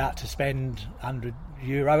 about to spend €100.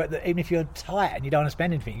 Even if you're tight and you don't want to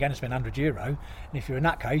spend anything, you're going to spend €100, and if you're a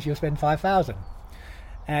nutcase, you'll spend 5,000.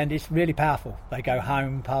 And it's really powerful. They go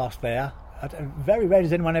home past there. Very rare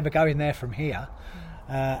does anyone ever go in there from here.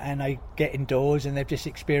 And they get indoors and they've just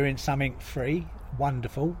experienced something free,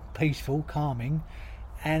 wonderful, peaceful, calming.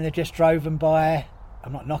 And they just drove them by.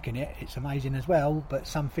 I'm not knocking it, it's amazing as well, but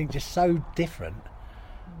something just so different.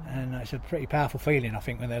 And it's a pretty powerful feeling, I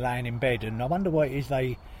think, when they're laying in bed. And I wonder what it is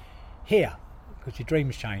they hear, because your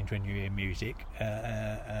dreams change when you hear music.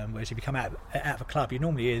 Whereas if you come out of a club, you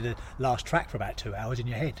normally hear the last track for about 2 hours in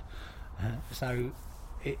your head. So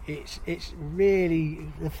it's really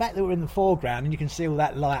the fact that we're in the foreground and you can see all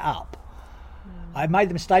that light up. I made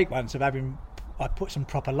the mistake once of I put some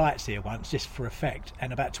proper lights here once just for effect,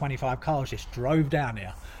 and about 25 cars just drove down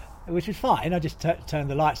here, which was fine. I just turned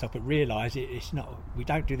the lights up, but realised it's not. We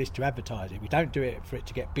don't do this to advertise it. We don't do it for it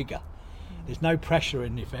to get bigger. There's no pressure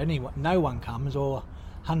in if no one comes or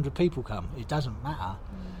 100 people come. It doesn't matter.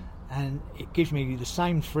 And it gives me the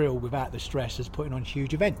same thrill without the stress as putting on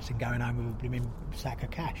huge events and going home with a blooming sack of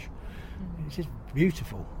cash. It's just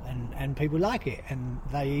beautiful, and people like it, and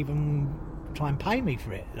they even try and pay me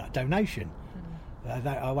for it, like donation. I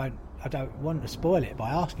don't want to spoil it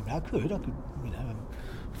by asking me. I could,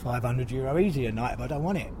 €500 easy a night, but I don't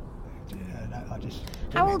want it.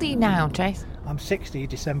 How old are you now, Chase? I'm 60,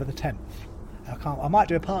 December the 10th. I might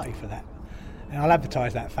do a party for that, and I'll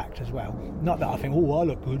advertise that fact as well. Not that I think, I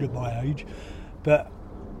look good at my age, but...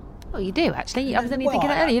 Well, you do, actually. I was only thinking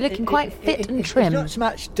that earlier. You're looking quite fit and trim. It's not so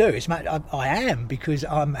much do, it's much I am, because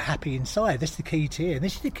I'm happy inside. That's the key to it, and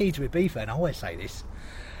this is the key to Ibiza, and I always say this.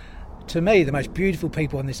 To me, the most beautiful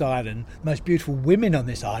people on this island, the most beautiful women on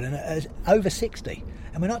this island are over 60.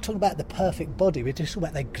 And we're not talking about the perfect body, we're just talking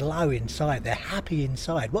about they glow inside, they're happy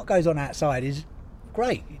inside. What goes on outside is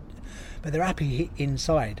great, but they're happy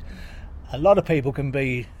inside. A lot of people can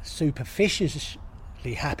be superficially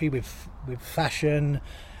happy with fashion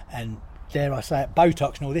and, dare I say it,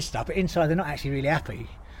 Botox and all this stuff, but inside they're not actually really happy.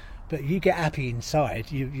 But you get happy inside,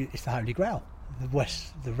 it's the Holy Grail.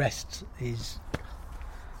 The rest is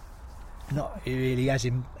not really as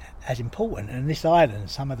important. And this island,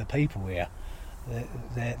 some of the people here,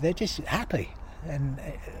 they're just happy, and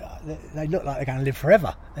they look like they're going to live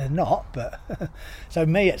forever. They're not, but so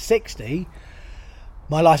me at 60,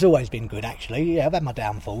 my life's always been good, actually. Yeah, I've had my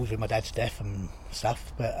downfalls with my dad's death and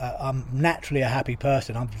stuff, but I'm naturally a happy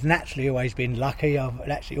person. I've naturally always been lucky. I've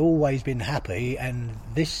actually always been happy, and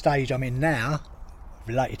this stage I'm in now,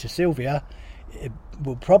 related to Sylvia, it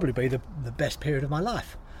will probably be the best period of my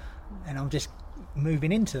life. And I'm just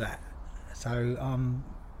moving into that, so I'm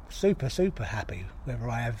super happy. Whether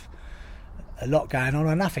I have a lot going on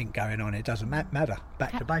or nothing going on. It doesn't matter.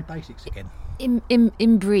 Back to basics again.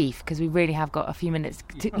 In brief, because we really have got a few minutes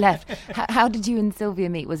left, how did you and Sylvia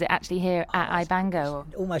meet? Was it actually here at Ibango? Or?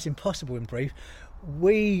 Almost impossible in brief.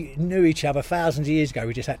 We knew each other thousands of years ago.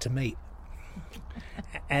 We just had to meet.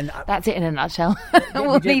 And that's it in a nutshell.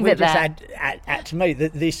 We'll leave it there. Had to meet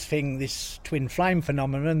this twin flame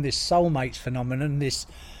phenomenon, this soulmates phenomenon, this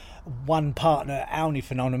one partner Alni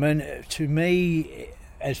phenomenon. To me,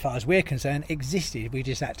 as far as we're concerned, existed. We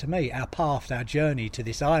just had to meet. Our path, our journey to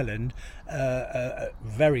this island,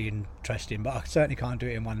 very interesting, but I certainly can't do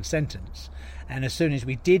it in one sentence. And as soon as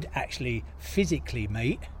we did actually physically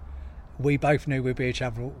meet, we both knew we'd be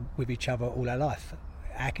with each other all our life.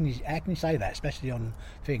 How can you say that, especially on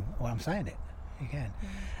thing? Well, I'm saying it. You can.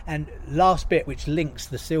 And last bit, which links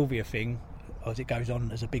the Sylvia thing, as it goes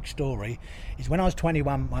on as a big story, is when I was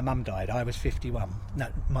 21, my mum died. I was 51. No,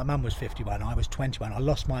 my mum was 51. I was 21. I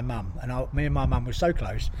lost my mum, and me and my mum were so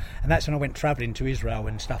close. And that's when I went travelling to Israel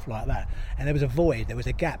and stuff like that. And there was a void, there was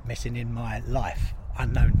a gap missing in my life,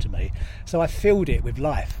 unknown to me. So I filled it with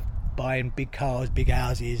life, buying big cars, big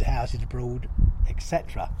houses abroad,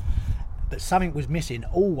 etc. But something was missing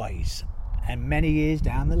always. And many years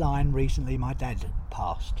down the line, recently my dad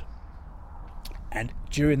passed. And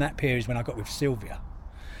during that period is when I got with Sylvia.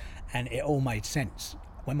 And it all made sense.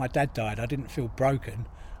 When my dad died, I didn't feel broken.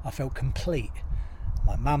 I felt complete.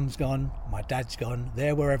 My mum's gone, my dad's gone,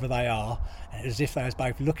 they're wherever they are. And it was as if they was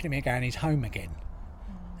both looking at me and going, he's home again.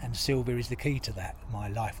 And Sylvia is the key to that, my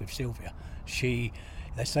life with Sylvia. They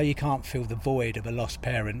say you can't feel the void of a lost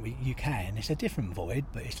parent. You can. It's a different void,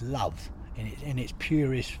 but it's love in its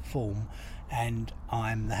purest form. And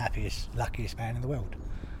I'm the happiest, luckiest man in the world.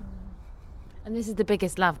 And this is the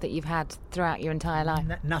biggest love that you've had throughout your entire life?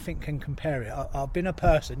 Nothing can compare it. I've been a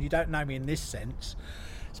person, you don't know me in this sense,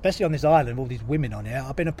 especially on this island, all these women on here.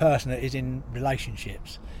 I've been a person that is in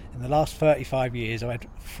relationships. In the last 35 years, I've had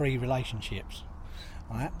 3 relationships.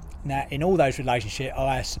 Right? Now, in all those relationships,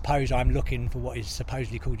 I suppose I'm looking for what is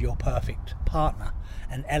supposedly called your perfect partner,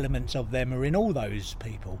 and elements of them are in all those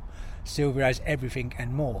people. Sylvia has everything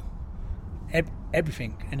and more.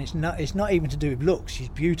 Everything, and it's not even to do with looks. She's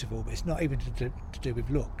beautiful, but it's not even to do with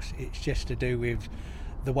looks. It's just to do with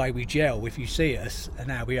the way we gel. If you see us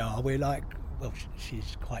and how we are, we're like, well,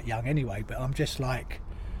 she's quite young anyway, but I'm just like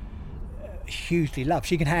hugely loved.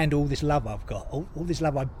 She can handle all this love I've got, all this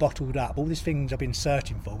love I've bottled up, all these things I've been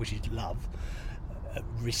searching for, which is love,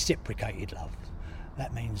 reciprocated love.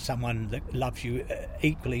 That means someone that loves you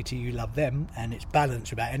equally to you love them, and it's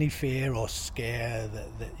balanced without any fear or scare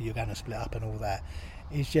that you're going to split up and all that.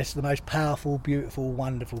 It's just the most powerful, beautiful,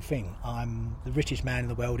 wonderful thing. I'm the richest man in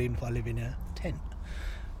the world, even if I live in a tent,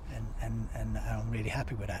 and I'm really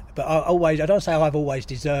happy with that. But I don't say I've always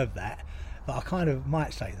deserved that, but I kind of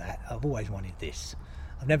might say that I've always wanted this.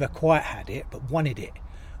 I've never quite had it, but wanted it.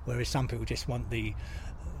 Whereas some people just want the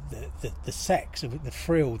sex, the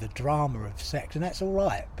thrill, the drama of sex, and that's all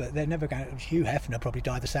right, but they're never going to... Hugh Hefner probably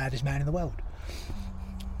died the saddest man in the world.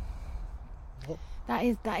 That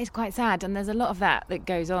is quite sad, and there's a lot of that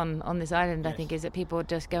goes on this island. Yes. I think is that people are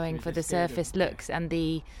just going for the surface looks and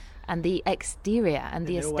the exterior and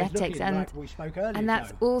the aesthetics, and like we spoke earlier, and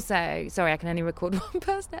that's also... Sorry, I can only record one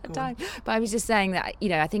person at a time, but I was just saying that,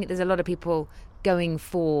 I think there's a lot of people going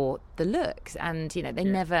for the looks, and they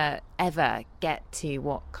never ever get to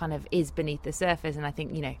what kind of is beneath the surface. And I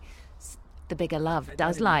think the bigger love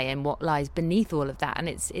does lie in what lies beneath all of that, and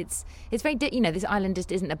it's very this island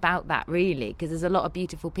just isn't about that really, because there's a lot of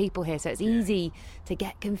beautiful people here, so it's easy to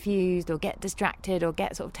get confused or get distracted or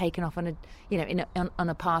get sort of taken off on a on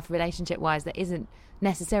a path relationship wise that isn't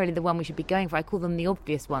necessarily the one we should be going for. I call them the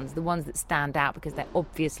obvious ones, the ones that stand out because they're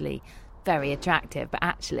obviously very attractive, but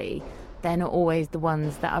actually they're not always the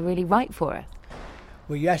ones that are really right for us.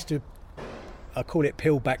 Well, you have to, I call it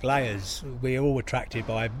peel back layers. We're all attracted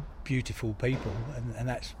by beautiful people, and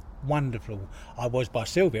that's wonderful. I was by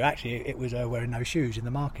Sylvia, actually. It was her wearing no shoes in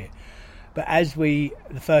the market. But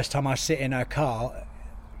the first time I sit in her car,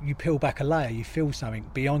 you peel back a layer, you feel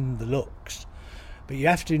something beyond the looks. But you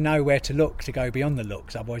have to know where to look to go beyond the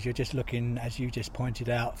looks, otherwise you're just looking, as you just pointed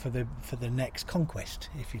out, for the next conquest,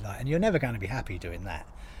 if you like. And you're never going to be happy doing that,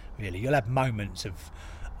 really. You'll have moments of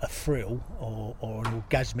a thrill or an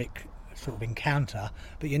orgasmic sort of encounter,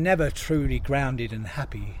 but you're never truly grounded and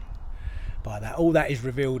happy by that. All that is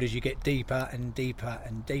revealed as you get deeper and deeper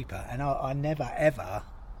and deeper. And I never ever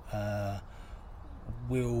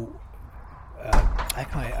will... how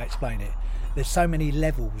can I explain it? There's so many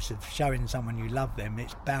levels of showing someone you love them.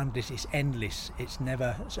 It's boundless, it's endless, it's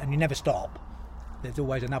never... And you never stop. there's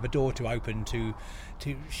always another door to open to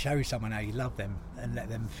show someone how you love them and let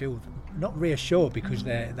them feel not reassured because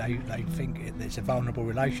they think it's a vulnerable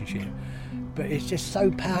relationship, but it's just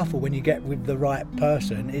so powerful when you get with the right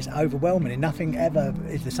person. It's overwhelming, and nothing ever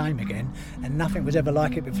is the same again, and nothing was ever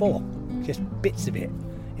like it before. Just bits of it.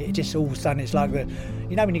 It just all of a sudden, it's like when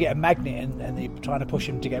you get a magnet and you're trying to push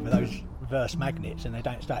them together, those reverse magnets, and they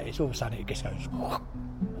don't stay. It's all of a sudden it just goes,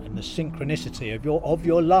 and the synchronicity of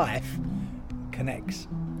your life connects.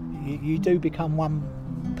 You do become one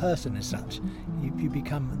person as such. You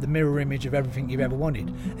become the mirror image of everything you've ever wanted,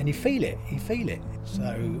 and you feel it. So,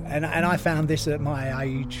 and I found this at my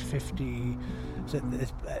age, 50. So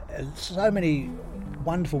there's so many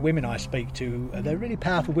wonderful women I speak to. They're really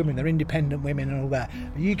powerful women. They're independent women and all that.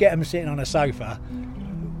 You get them sitting on a sofa.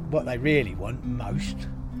 What they really want most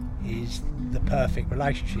is the perfect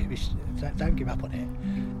relationship. Don't give up on it.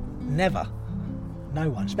 Never. No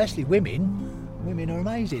one, especially women. Women are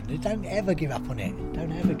amazing. They don't ever give up on it.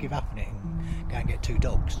 Don't ever give up on it and go and get 2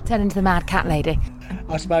 dogs. Turn into the mad cat lady.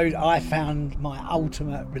 I suppose I found my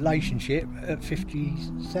ultimate relationship at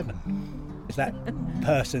 57. It's that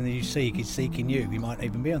person that you seek is seeking you. You might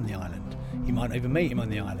even be on the island. You might even meet him on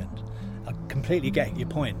the island. I completely get your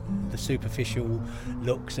point. The superficial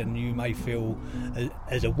looks, and you may feel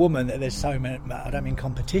as a woman that there's so many, I don't mean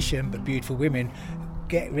competition, but beautiful women.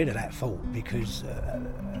 Get rid of that thought, because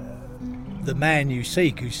the man you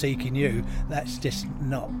seek who's seeking you, that's just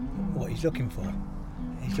not what he's looking for.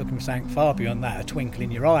 He's looking for something far beyond that, a twinkle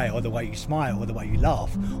in your eye, or the way you smile, or the way you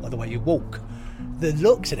laugh, or the way you walk. The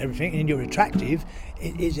looks and everything, and you're attractive,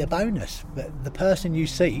 is a bonus, but the person you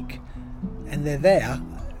seek, and they're there,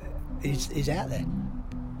 is out there.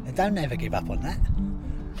 And don't ever give up on that.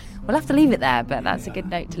 We'll have to leave it there, but that's a good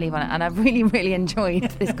note to leave on it. And I've really, really enjoyed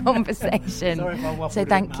this conversation. Sorry if I waffled so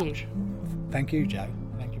thank you. Thank you, Joe.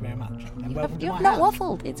 Thank you very much. And You've not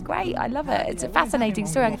waffled. It's great. I love it. It's a fascinating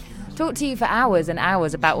story. I could talk to you for hours and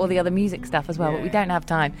hours about all the other music stuff as well, but we don't have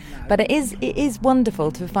time. But it is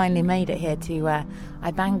wonderful to have finally made it here to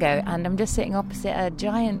Ibango, and I'm just sitting opposite a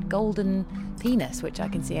giant golden penis, which I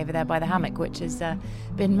can see over there by the hammock, which has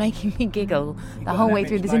been making me giggle the whole way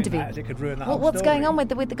through this interview. What's going on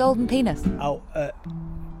with the golden penis?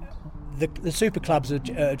 The super clubs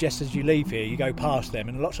are just as you leave here, you go past them,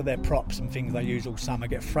 and lots of their props and things they use all summer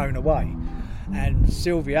get thrown away. And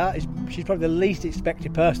Sylvia, she's probably the least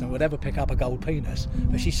expected person that would ever pick up a gold penis,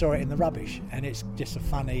 but she saw it in the rubbish, and it's just a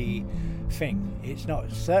funny thing. It's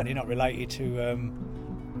certainly not related to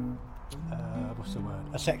what's the word?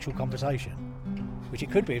 A sexual conversation, which it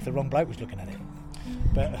could be if the wrong bloke was looking at it.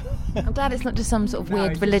 But I'm glad it's not just some sort of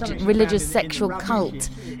weird religious sexual cult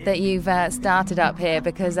that you've started up here,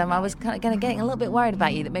 because I was kind of getting a little bit worried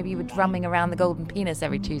about you, that maybe you were drumming around the golden penis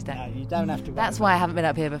every Tuesday. No, you don't have to. That's why I haven't been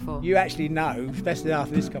up here before. You actually know, especially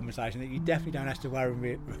after this conversation, that you definitely don't have to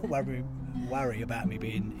worry about me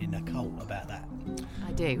being in a cult about that.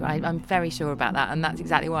 I do. I'm very sure about that, and that's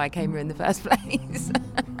exactly why I came here in the first place.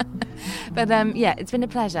 But it's been a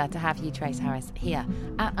pleasure to have you, Trace Harris, here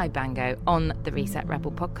at Ibango on the Reset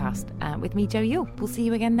Rebel podcast with me, Joe Yule. We'll see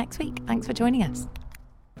you again next week. Thanks for joining us.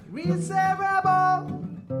 Reset Rebel.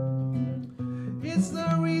 It's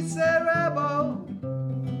the Reset Rebel.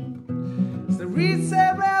 It's the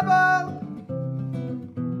Reset Rebel.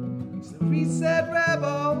 It's the Reset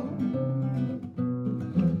Rebel.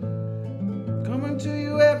 Coming to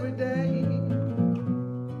you every day.